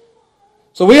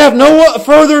 So we have no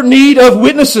further need of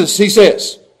witnesses, He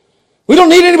says. We don't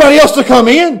need anybody else to come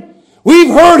in. We've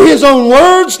heard His own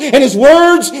words, and His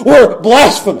words were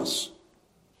blasphemous.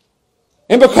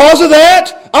 And because of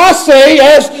that, I say,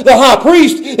 as the high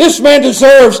priest, this man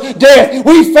deserves death.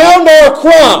 We found our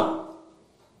crime.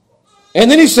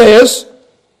 And then He says,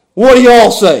 what do you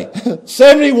all say?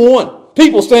 71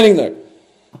 people standing there.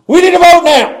 We need to vote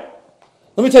now.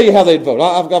 Let me tell you how they'd vote.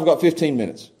 I've got 15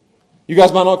 minutes. You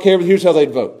guys might not care, but here's how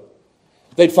they'd vote.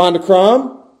 They'd find a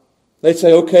crime. They'd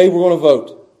say, okay, we're going to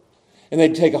vote. And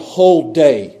they'd take a whole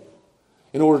day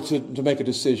in order to make a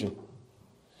decision.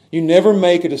 You never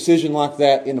make a decision like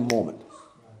that in a moment.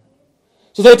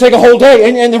 So they'd take a whole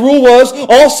day. And the rule was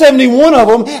all 71 of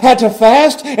them had to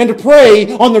fast and to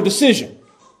pray on their decision.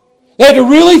 They had to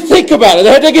really think about it.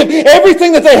 They had to give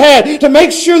everything that they had to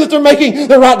make sure that they're making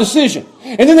the right decision.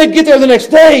 And then they'd get there the next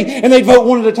day and they'd vote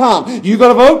one at a time. You got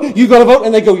to vote,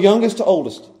 and they go youngest to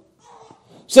oldest.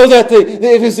 So that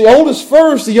if it's the oldest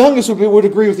first, the youngest would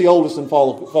agree with the oldest and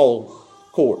follow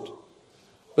court.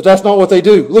 But that's not what they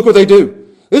do. Look what they do.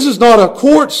 This is not a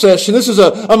court session. This is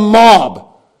a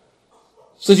mob.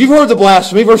 It says, you've heard the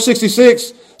blasphemy, verse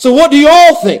 66. So what do you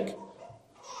all think?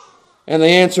 And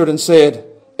they answered and said,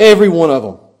 every one of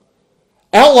them.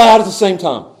 Out loud at the same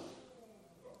time.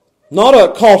 Not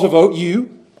a call to vote,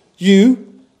 you,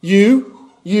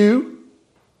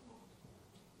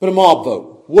 but a mob vote.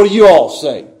 What do you all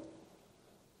say?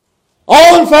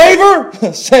 All in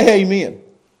favor? Say amen.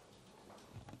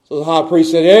 So the high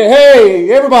priest said, hey,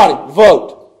 everybody,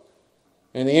 vote.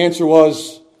 And the answer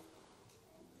was,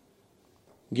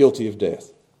 guilty of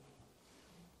death.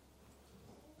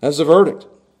 That's the verdict.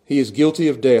 He is guilty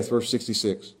of death, verse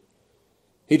 66.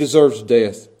 He deserves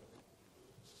death.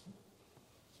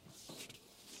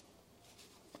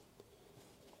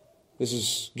 This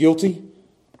is guilty.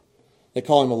 They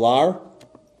call him a liar.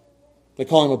 They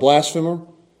call him a blasphemer.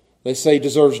 They say he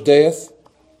deserves death,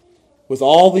 with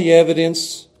all the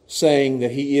evidence saying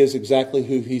that he is exactly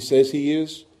who he says he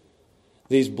is.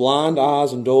 These blind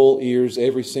eyes and dull ears,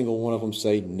 every single one of them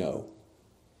say no.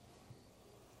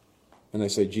 And they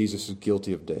say Jesus is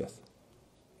guilty of death.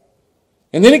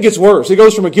 And then it gets worse. It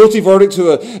goes from a guilty verdict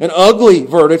to an ugly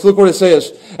verdict. Look what it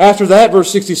says. After that,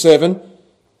 verse 67,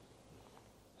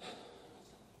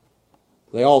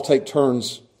 they all take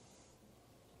turns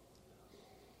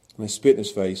and they spit in his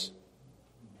face,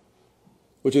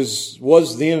 which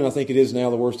was then, and I think it is now,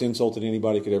 the worst insult that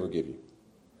anybody could ever give you.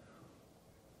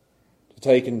 To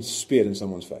take and spit in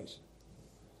someone's face.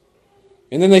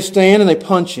 And then they stand and they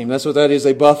punch him. That's what that is.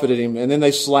 They buffeted him. And then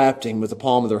they slapped him with the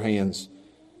palm of their hands.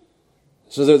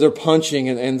 So they're punching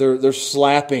and they're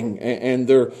slapping and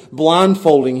they're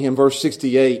blindfolding him. Verse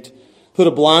 68. Put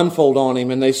a blindfold on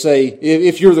him and they say,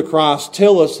 if you're the Christ,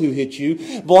 tell us who hit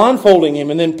you. Blindfolding him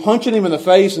and then punching him in the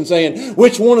face and saying,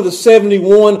 which one of the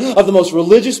 71 of the most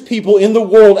religious people in the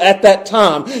world at that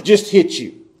time just hit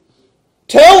you?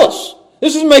 Tell us.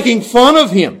 This is making fun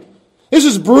of him. This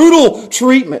is brutal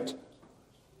treatment.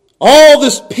 All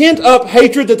this pent-up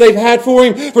hatred that they've had for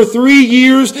him for 3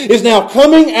 years is now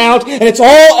coming out, and it's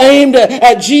all aimed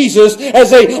at Jesus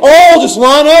as they all just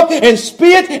line up and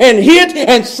spit and hit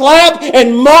and slap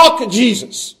and mock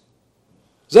Jesus.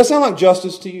 Does that sound like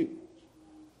justice to you?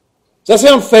 Does that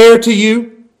sound fair to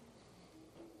you?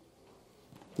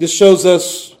 This shows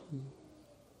us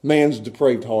man's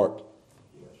depraved heart.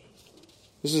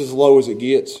 This is as low as it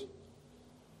gets.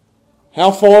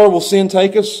 How far will sin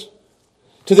take us?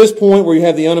 To this point where you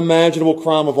have the unimaginable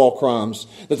crime of all crimes,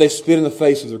 that they spit in the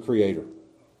face of their Creator.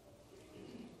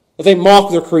 That they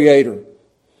mock their Creator.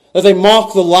 That they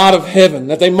mock the light of heaven.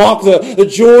 That they mock the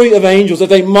joy of angels. That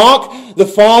they mock the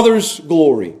Father's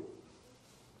glory.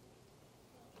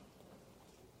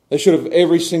 They should have,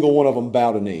 every single one of them,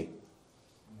 bowed a knee.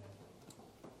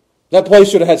 That place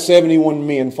should have had 71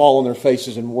 men fall on their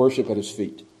faces and worship at his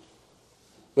feet.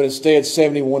 But instead,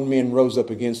 71 men rose up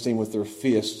against him with their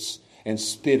fists and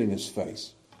spit in his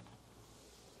face.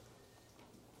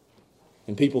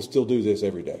 And people still do this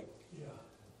every day.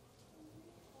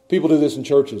 People do this in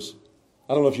churches.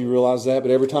 I don't know if you realize that,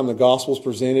 but every time the gospel is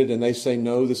presented and they say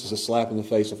no, this is a slap in the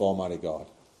face of Almighty God.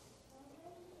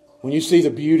 When you see the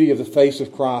beauty of the face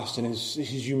of Christ and His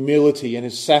humility and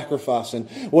His sacrifice and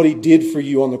what He did for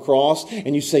you on the cross,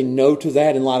 and you say no to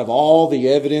that in light of all the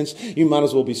evidence, you might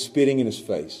as well be spitting in His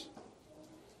face.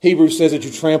 Hebrews says that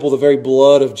you trample the very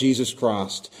blood of Jesus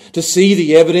Christ. To see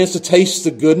the evidence, to taste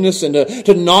the goodness, and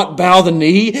to not bow the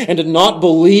knee, and to not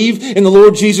believe in the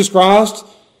Lord Jesus Christ.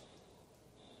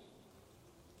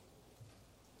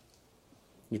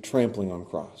 You're trampling on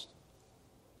Christ.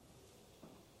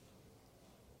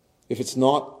 If it's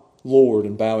not Lord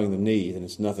and bowing the knee, then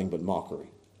it's nothing but mockery.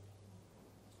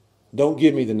 Don't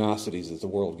give me the niceties that the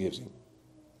world gives Him.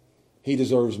 He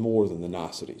deserves more than the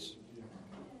niceties.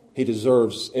 He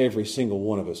deserves every single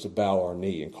one of us to bow our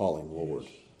knee and call Him Lord.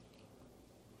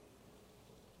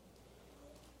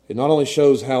 It not only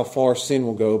shows how far sin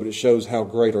will go, but it shows how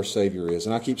great our Savior is.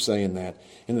 And I keep saying that.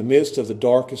 In the midst of the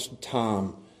darkest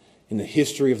time in the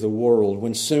history of the world,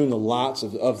 when soon the lights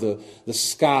of the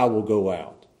sky will go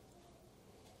out,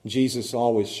 Jesus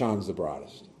always shines the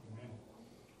brightest.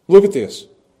 Look at this.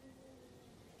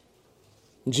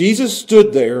 Jesus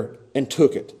stood there and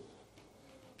took it.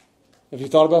 Have you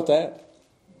thought about that?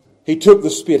 He took the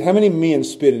spit. How many men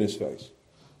spit in His face?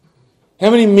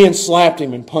 How many men slapped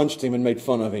Him and punched Him and made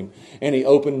fun of Him? And He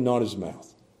opened not His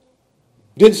mouth.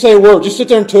 Didn't say a word. Just sit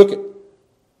there and took it. And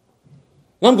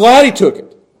I'm glad He took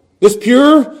it. This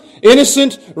pure,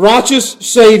 innocent, righteous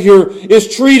Savior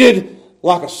is treated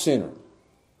like a sinner.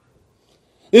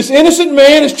 This innocent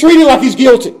man is treated like he's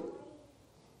guilty.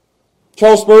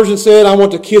 Charles Spurgeon said, I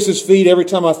want to kiss his feet every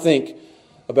time I think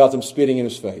about them spitting in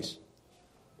his face,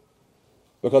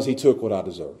 because he took what I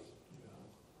deserve.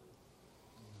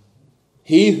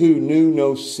 He who knew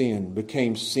no sin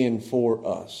became sin for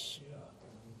us.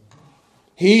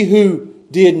 He who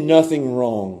did nothing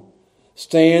wrong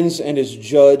stands and is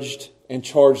judged and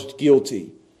charged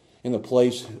guilty in the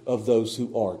place of those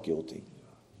who are guilty.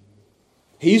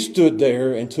 He stood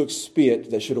there and took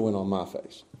spit that should have went on my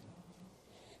face.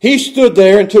 He stood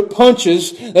there and took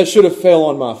punches that should have fell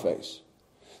on my face.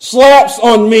 Slaps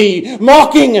on me,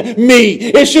 mocking me.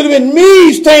 It should have been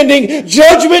me standing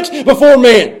judgment before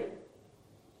man.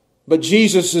 But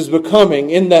Jesus is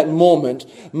becoming, in that moment,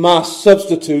 my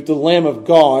substitute, the Lamb of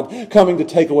God, coming to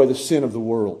take away the sin of the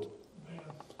world.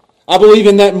 I believe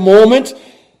in that moment,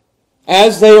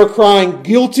 as they are crying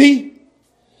guilty,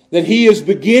 that He is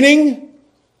beginning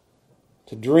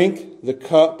to drink the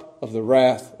cup of the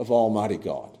wrath of Almighty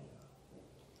God.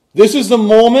 This is the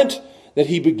moment that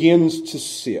He begins to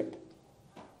sip.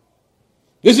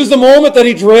 This is the moment that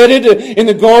He dreaded in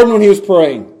the garden when He was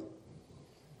praying.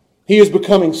 He is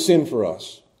becoming sin for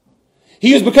us.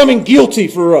 He is becoming guilty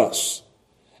for us.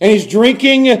 And He's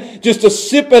drinking just a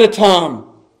sip at a time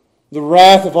the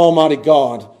wrath of Almighty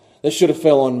God that should have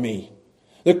fell on me.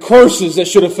 The curses that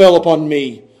should have fell upon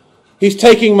me. He's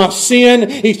taking my sin,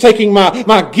 He's taking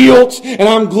my guilt, and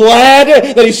I'm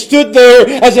glad that He stood there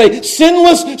as a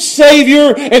sinless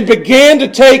Savior and began to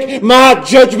take my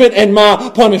judgment and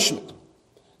my punishment.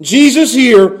 Jesus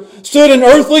here stood in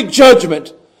earthly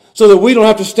judgment so that we don't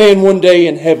have to stand one day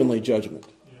in heavenly judgment.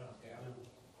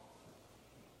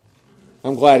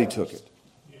 I'm glad He took it.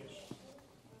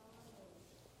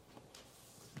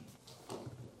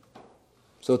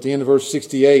 So at the end of verse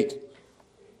 68,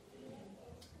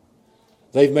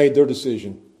 they've made their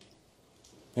decision.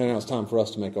 And now it's time for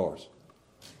us to make ours.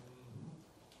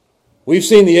 We've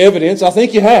seen the evidence. I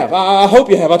think you have. I hope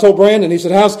you have. I told Brandon, he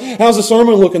said, how's the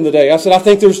sermon looking today? I said, I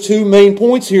think there's two main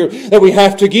points here that we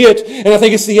have to get. And I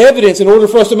think it's the evidence in order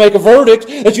for us to make a verdict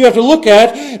that you have to look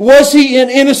at. Was he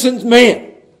an innocent man?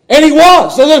 And he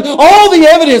was. So all the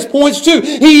evidence points to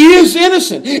he is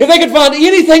innocent. If they could find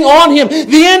anything on him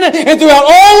then and throughout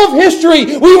all of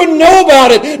history, we would know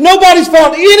about it. Nobody's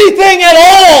found anything at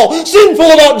all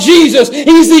sinful about Jesus.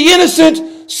 He's the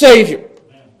innocent Savior.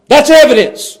 That's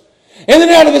evidence. And then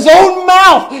out of His own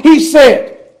mouth, He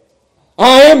said,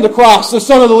 I am the Christ, the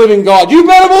Son of the living God. You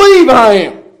better believe I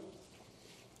am.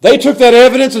 They took that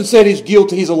evidence and said He's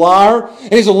guilty. He's a liar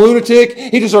and He's a lunatic.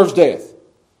 He deserves death.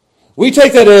 We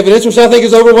take that evidence, which I think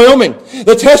is overwhelming,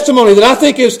 the testimony that I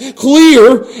think is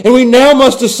clear, and we now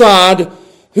must decide,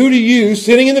 who do you,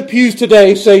 sitting in the pews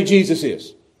today, say Jesus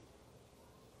is?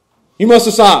 You must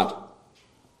decide.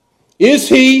 Is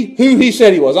He who He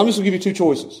said He was? I'm just going to give you two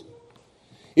choices.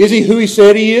 Is He who He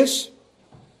said He is?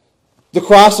 The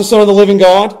Christ, the Son of the living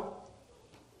God?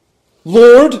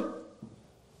 Lord?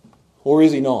 Or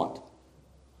is He not?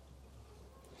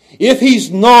 If He's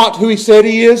not who He said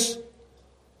He is,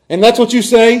 and that's what you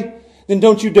say, then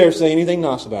don't you dare say anything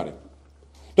nice about Him.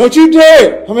 Don't you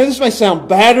dare. I mean, this may sound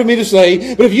bad for me to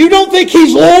say, but if you don't think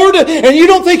He's Lord and you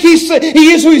don't think He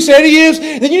is who He said He is,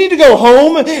 then you need to go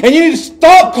home and you need to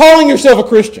stop calling yourself a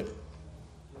Christian.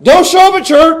 Don't show up at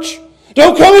church.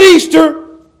 Don't come at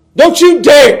Easter. Don't you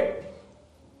dare.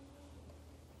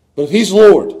 But if He's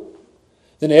Lord,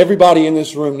 then everybody in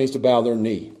this room needs to bow their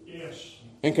knee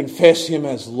and confess Him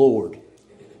as Lord.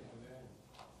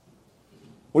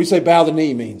 What do you say bow the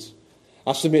knee means?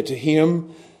 I submit to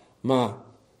Him my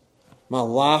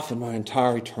life and my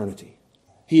entire eternity.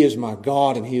 He is my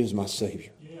God and He is my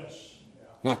Savior. Yes.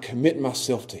 And I commit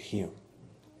myself to Him.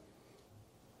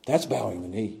 That's bowing the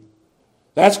knee.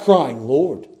 That's crying,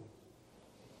 Lord.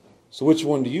 So which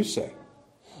one do you say?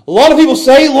 A lot of people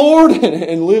say Lord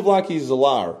and live like He's a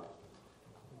liar.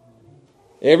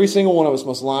 Every single one of us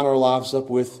must line our lives up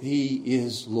with He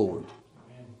is Lord.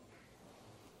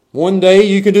 One day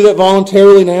you can do that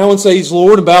voluntarily now and say He's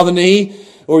Lord and bow the knee,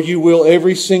 or you will,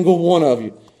 every single one of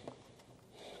you,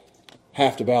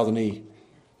 have to bow the knee.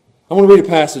 I'm going to read a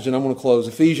passage and I'm going to close.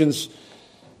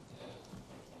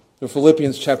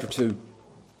 Philippians chapter 2.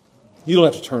 You don't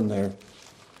have to turn there.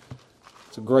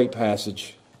 It's a great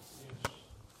passage.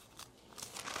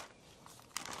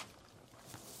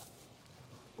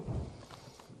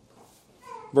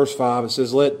 Verse 5, it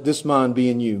says, let this mind be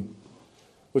in you,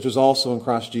 which was also in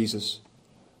Christ Jesus,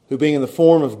 who being in the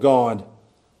form of God,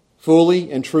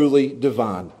 fully and truly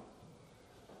divine,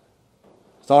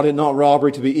 thought it not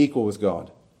robbery to be equal with God,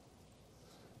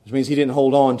 which means He didn't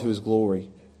hold on to His glory,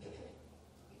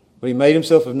 But he made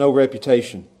himself of no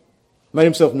reputation, made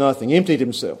himself nothing, emptied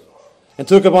himself, and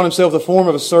took upon himself the form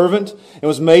of a servant, and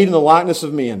was made in the likeness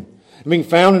of men. And being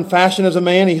found in fashion as a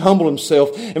man, he humbled himself,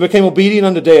 and became obedient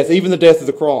unto death, even the death of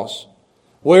the cross.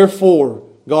 Wherefore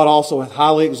God also hath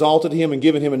highly exalted him, and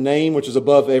given him a name which is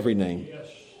above every name. Yes.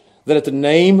 That at the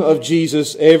name of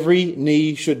Jesus every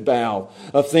knee should bow,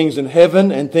 of things in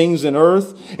heaven and things in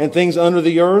earth and things under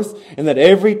the earth, and that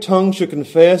every tongue should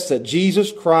confess that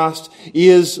Jesus Christ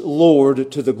is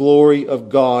Lord, to the glory of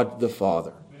God the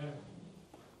Father. Amen.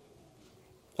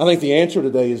 I think the answer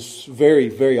today is very,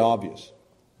 very obvious.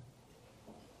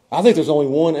 I think there's only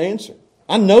one answer.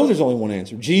 I know there's only one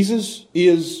answer. Jesus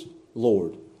is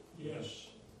Lord. Yes.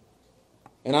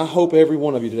 And I hope every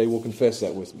one of you today will confess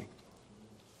that with me.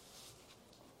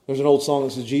 There's an old song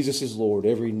that says, Jesus is Lord.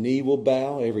 Every knee will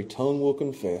bow, every tongue will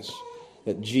confess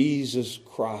that Jesus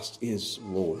Christ is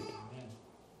Lord.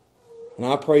 And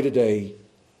I pray today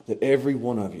that every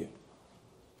one of you,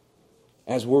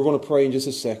 as we're going to pray in just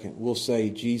a second, will say,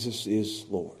 Jesus is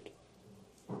Lord.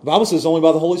 The Bible says it's only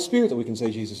by the Holy Spirit that we can say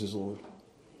Jesus is Lord.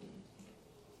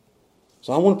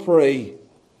 So I want to pray,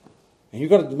 and you've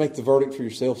got to make the verdict for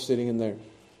yourself sitting in there.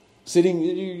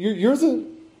 You're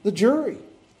the jury.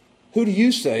 Who do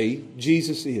you say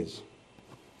Jesus is?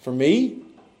 For me,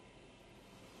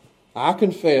 I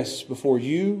confess before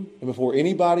you and before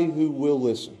anybody who will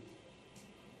listen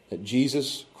that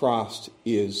Jesus Christ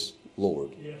is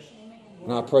Lord. Yes.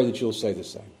 And I pray that you'll say the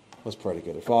same. Let's pray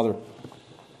together. Father,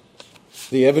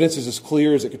 the evidence is as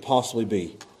clear as it could possibly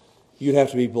be. You'd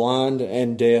have to be blind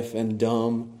and deaf and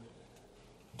dumb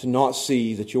to not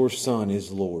see that your Son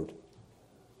is Lord.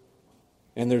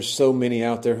 And there's so many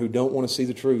out there who don't want to see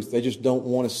the truth. They just don't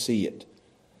want to see it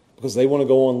because they want to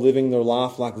go on living their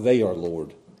life like they are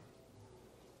Lord.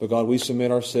 But God, we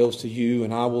submit ourselves to you,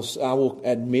 and I will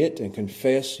admit and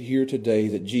confess here today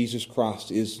that Jesus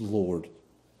Christ is Lord.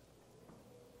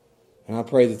 And I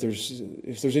pray that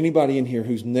if there's anybody in here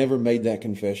who's never made that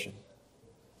confession,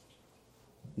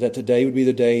 that today would be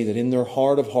the day that in their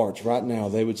heart of hearts right now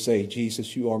they would say,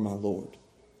 Jesus, you are my Lord.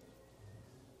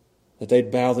 That they'd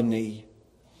bow the knee.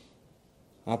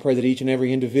 I pray that each and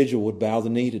every individual would bow the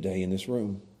knee today in this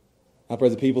room. I pray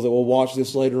the people that will watch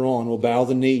this later on will bow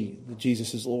the knee that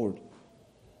Jesus is Lord.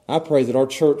 I pray that our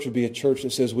church would be a church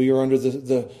that says we are under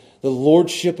the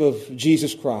lordship of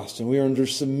Jesus Christ and we are under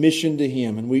submission to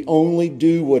Him and we only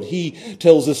do what He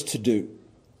tells us to do.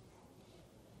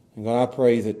 And God, I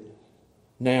pray that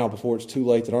now, before it's too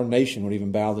late, that our nation would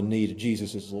even bow the knee to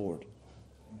Jesus as Lord.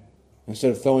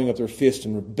 Instead of throwing up their fist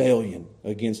in rebellion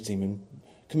against Him and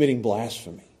committing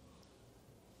blasphemy.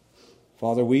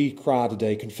 Father, we cry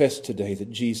today, confess today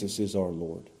that Jesus is our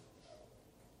Lord.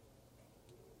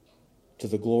 To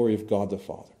the glory of God the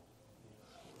Father.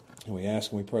 And we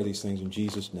ask and we pray these things in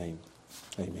Jesus' name.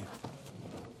 Amen.